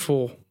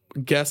wonderful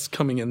guest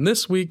coming in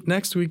this week.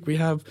 Next week we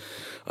have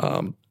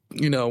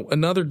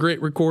another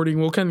great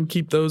recording. We'll kind of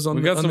keep those on.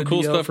 We got some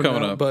cool stuff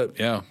coming up. But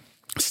yeah.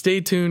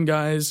 Stay tuned,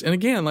 guys. And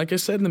again, like I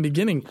said in the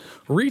beginning,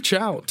 reach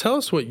out. Tell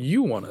us what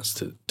you want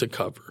us to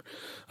cover.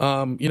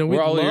 We'd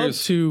love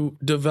to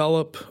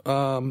develop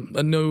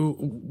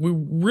we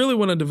really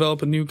want to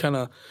develop a new kind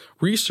of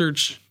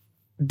research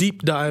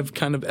deep dive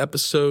kind of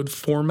episode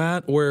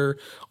format where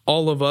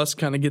all of us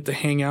kind of get to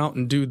hang out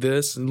and do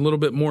this and a little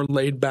bit more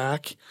laid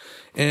back.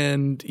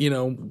 And,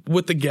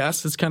 with the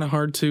guests, it's kind of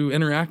hard to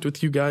interact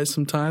with you guys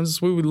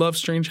sometimes. We would love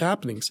Strange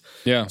Happenings.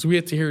 Yeah. So we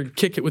get to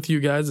kick it with you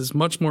guys. It's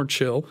much more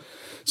chill.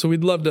 So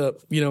we'd love to,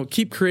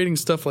 keep creating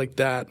stuff like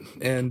that.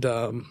 And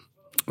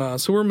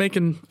so we're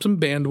making some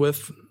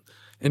bandwidth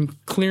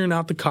and clearing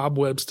out the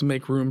cobwebs to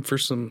make room for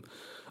some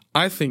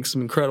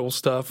incredible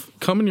stuff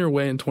coming your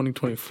way in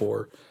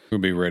 2024. We'll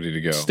be ready to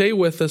go. Stay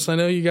with us. I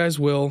know you guys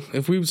will.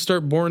 If we would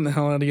start boring the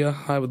hell out of you,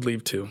 I would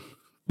leave too.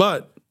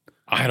 But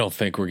I don't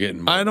think we're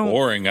getting more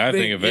boring. I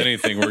think if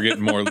anything, we're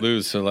getting more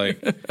loose. So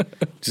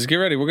just get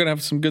ready. We're going to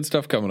have some good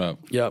stuff coming up.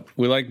 Yep.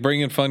 We like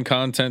bringing fun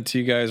content to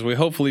you guys. We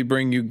hopefully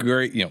bring you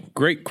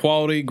great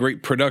quality,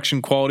 great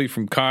production quality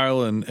from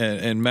Kyle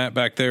and Matt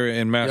back there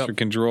in Master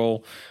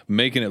Control,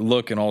 making it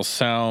look and all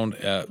sound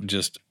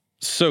just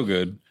so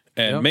good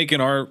and making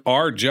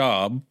our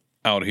job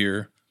out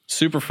here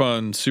super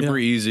fun, super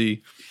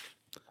easy.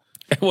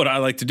 what I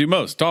like to do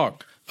most,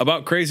 talk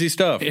about crazy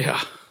stuff.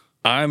 Yeah.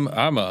 I'm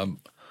a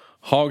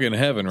hog in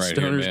heaven right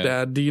Stoner's here, man.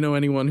 dad. Do you know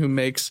anyone who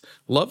makes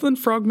Loveland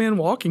Frogman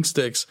walking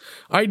sticks?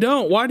 I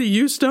don't. Why do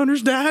you,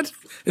 Stoner's dad?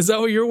 Is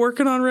that what you're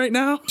working on right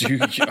now?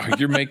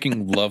 You're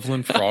making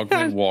Loveland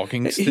Frogman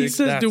walking sticks? He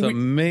says, that's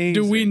amazing.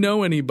 Do we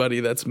know anybody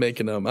that's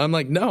making them? I'm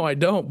like, no, I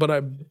don't. But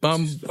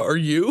are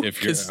you?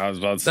 I was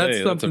about to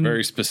say, that's a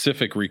very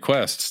specific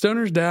request.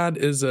 Stoner's dad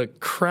is a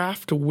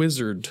craft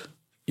wizard,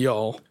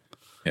 y'all.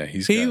 Yeah,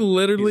 he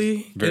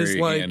literally is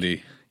like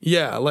handy.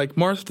 Yeah, like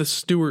Martha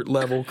Stewart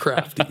level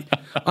crafty.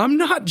 I'm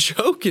not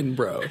joking,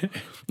 bro.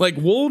 Like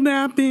wool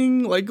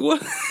napping, like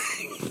what?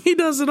 He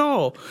does it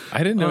all. I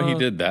didn't know he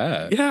did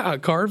that. Yeah,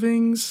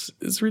 carvings.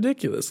 It's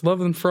ridiculous.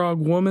 Loveland Frog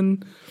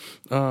Woman.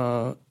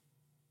 I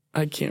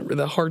can't read.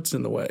 The heart's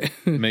in the way.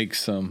 Make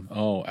some.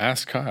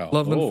 Ask Kyle.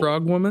 Loveland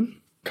Frog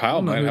Woman.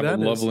 Kyle might have a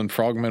Loveland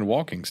Frogman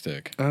walking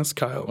stick. Ask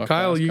Kyle.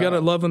 Kyle, you got a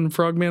Loveland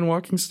Frogman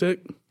walking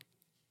stick?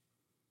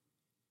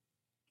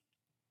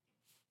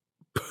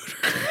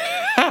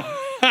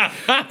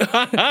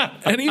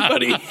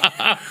 Anybody?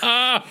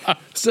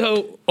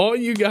 So all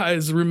you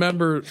guys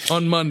remember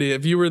on Monday,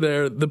 if you were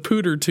there, the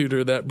pooter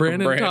tutor that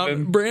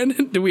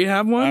Brandon, do we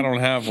have one? I don't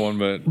have one,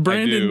 but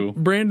Brandon, I do.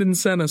 Brandon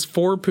sent us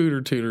 4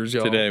 pooter tutors,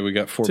 y'all. Today we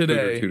got 4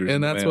 pooter tutors,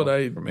 and that's what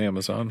from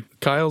Amazon.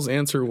 Kyle's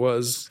answer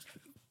was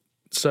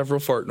several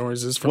fart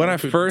noises. From when I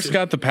first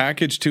got the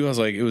package too, I was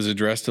like, it was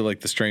addressed to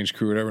like the Strange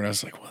Crew or whatever, and I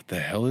was like, what the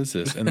hell is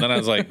this? And then I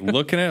was like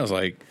looking at it, I was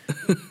like,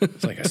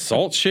 it's like a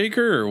salt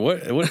shaker or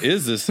what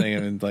is this thing?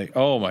 And like,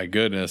 oh my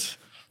goodness.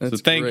 So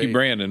thank you,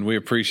 Brandon. We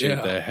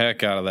appreciate the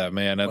heck out of that,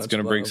 man. That's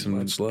going to bring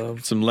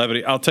some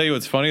levity. I'll tell you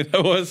what's funny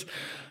that was.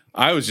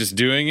 I was just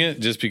doing it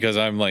just because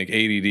I'm like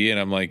ADD and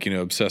I'm like,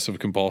 obsessive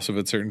compulsive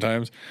at certain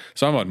times.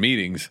 So I'm on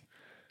meetings.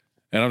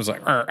 And I was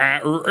like,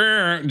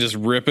 just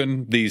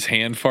ripping these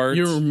hand farts.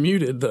 You were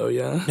muted, though,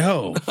 yeah?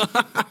 No.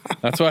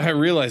 That's why I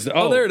realized.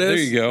 Oh, there it is. There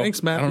you go.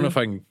 Thanks, Matt. I don't know if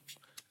I can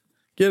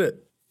get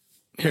it.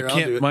 Here, I'll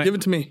do it. Give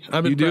it to me.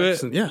 I've been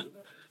practicing. Yeah.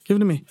 Give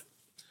it to me.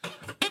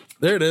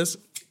 There it is.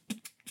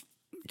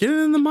 Get it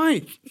in the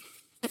mic.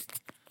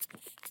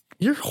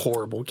 You're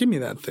horrible. Give me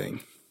that thing.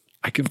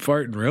 I can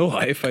fart in real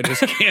life. I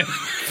just can't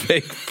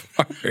fake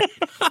fart.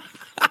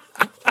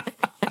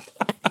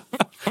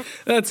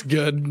 That's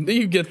good.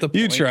 You get the point.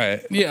 You try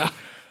it. Yeah.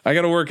 I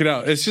got to work it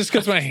out. It's just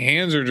because my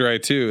hands are dry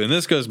too. And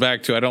this goes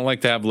back to I don't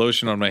like to have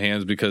lotion on my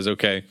hands because,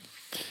 if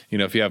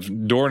you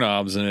have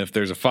doorknobs and if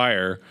there's a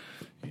fire,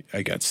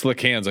 I got slick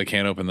hands. I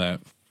can't open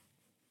that.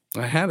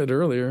 I had it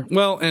earlier.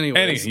 Well,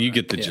 anyway. You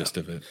get the gist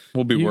of it.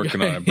 We'll be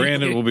working on it.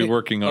 Brandon will be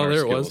working on our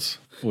skills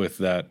with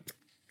that.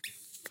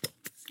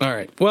 All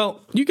right.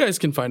 Well, you guys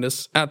can find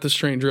us at The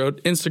Strange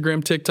Road,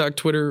 Instagram, TikTok,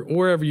 Twitter,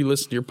 wherever you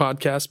listen to your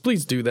podcast.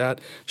 Please do that.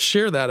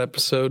 Share that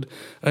episode.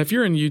 If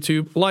you're in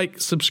YouTube,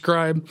 like,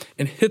 subscribe,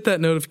 and hit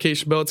that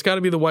notification bell. It's got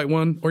to be the white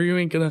one, or you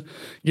ain't going to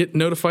get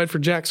notified for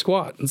jack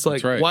squat. It's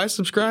like, why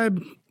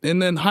subscribe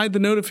and then hide the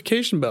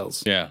notification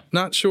bells? Yeah.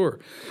 Not sure.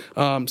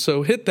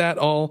 So hit that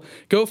all.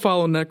 Go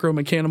follow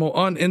Necromechanimal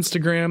on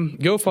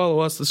Instagram. Go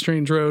follow us, The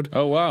Strange Road.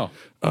 Oh, wow.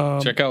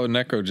 Check out what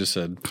Necro just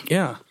said.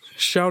 Yeah.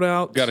 Shout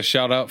out. Got a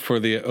shout out for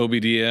the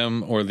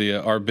OBDM or the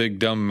Our Big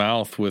Dumb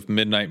Mouth with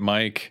Midnight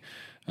Mike.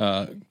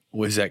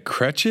 Was that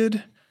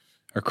Cretched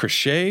or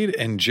Crocheted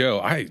and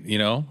Joe? I'm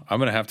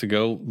going to have to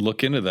go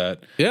look into that.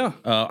 Yeah.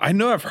 I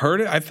know I've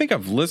heard it. I think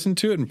I've listened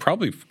to it and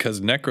probably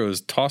because Necro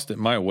has tossed it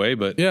my way,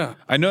 but yeah,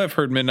 I know I've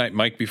heard Midnight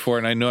Mike before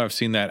and I know I've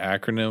seen that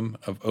acronym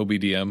of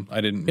OBDM.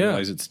 I didn't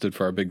realize it stood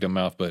for Our Big Dumb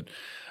Mouth, but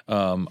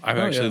I've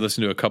actually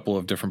listened to a couple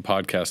of different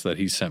podcasts that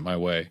he sent my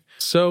way.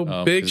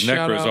 So big shout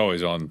out. Necro's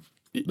always on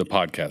the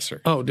podcaster.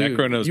 Oh, dude.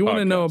 Necro knows you want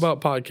to know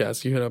about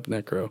podcasts, you hit up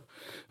Necro.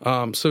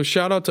 So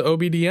shout out to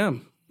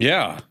OBDM.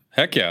 Yeah.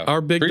 Heck yeah.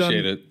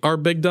 Appreciate it. Our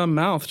Big Dumb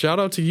Mouth. Shout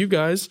out to you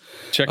guys.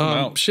 Check them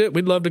out. Shit,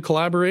 we'd love to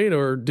collaborate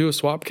or do a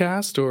swap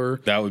cast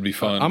or that would be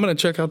fun. I'm going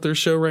to check out their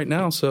show right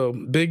now. So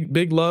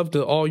big love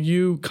to all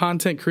you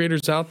content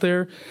creators out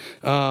there.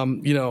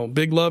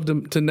 Big love to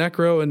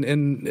Necro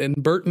and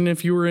Burton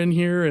if you were in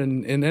here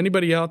and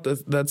anybody out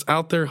that's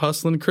out there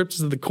hustling.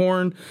 Cryptids of the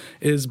Corn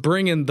is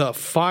bringing the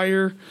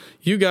fire.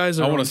 You guys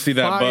are I want to see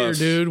that bus,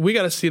 dude. We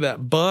got to see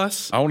that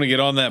bus. I want to get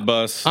on that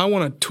bus. I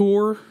want to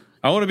tour.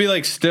 I want to be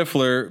like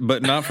Stifler,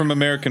 but not from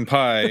American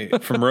Pie,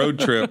 from Road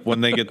Trip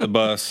when they get the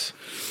bus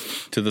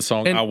to the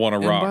song I Want to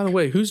Rock. And by the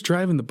way, who's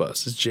driving the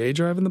bus? Is Jay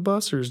driving the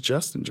bus or is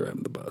Justin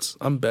driving the bus?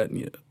 I'm betting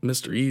you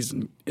Mr. E's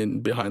in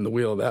behind the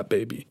wheel of that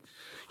baby.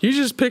 You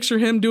just picture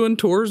him doing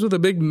tours with a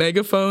big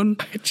megaphone.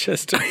 I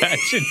just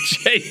imagine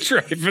Jay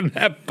driving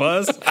that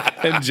bus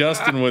and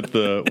Justin with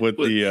the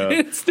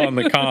on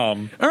the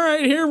comm. All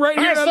right, here.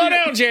 Slow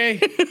down,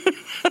 Jay.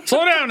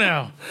 Slow down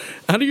now.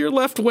 Out of your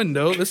left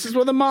window, this is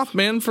where the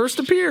Mothman first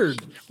appeared.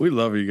 We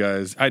love you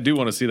guys. I do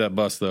want to see that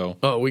bus though.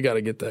 Oh, we got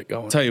to get that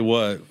going. Tell you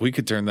what, we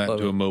could turn that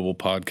into a mobile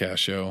podcast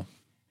show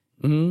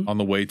on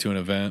the way to an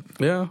event.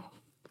 Yeah.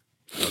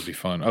 That would be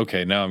fun.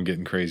 Okay, now I'm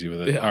getting crazy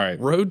with it. Yeah. All right.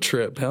 Road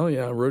Trip. Hell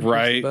yeah. Road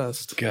Trip's the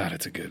best. God,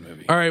 it's a good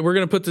movie. All right, we're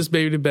going to put this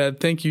baby to bed.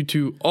 Thank you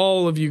to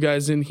all of you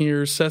guys in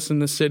here. Sess in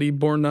the City,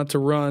 Born Not to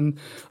Run.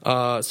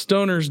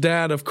 Stoner's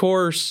dad, of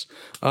course.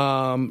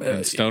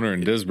 And Stoner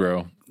and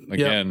Disbro.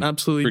 Again, yeah,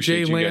 absolutely.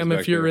 Jay Lamb,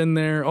 if you're in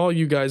there. All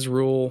you guys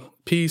rule.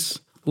 Peace,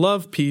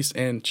 love, peace,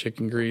 and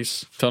chicken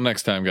grease. Till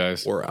next time,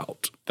 guys. We're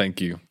out. Thank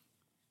you.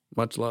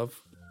 Much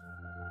love.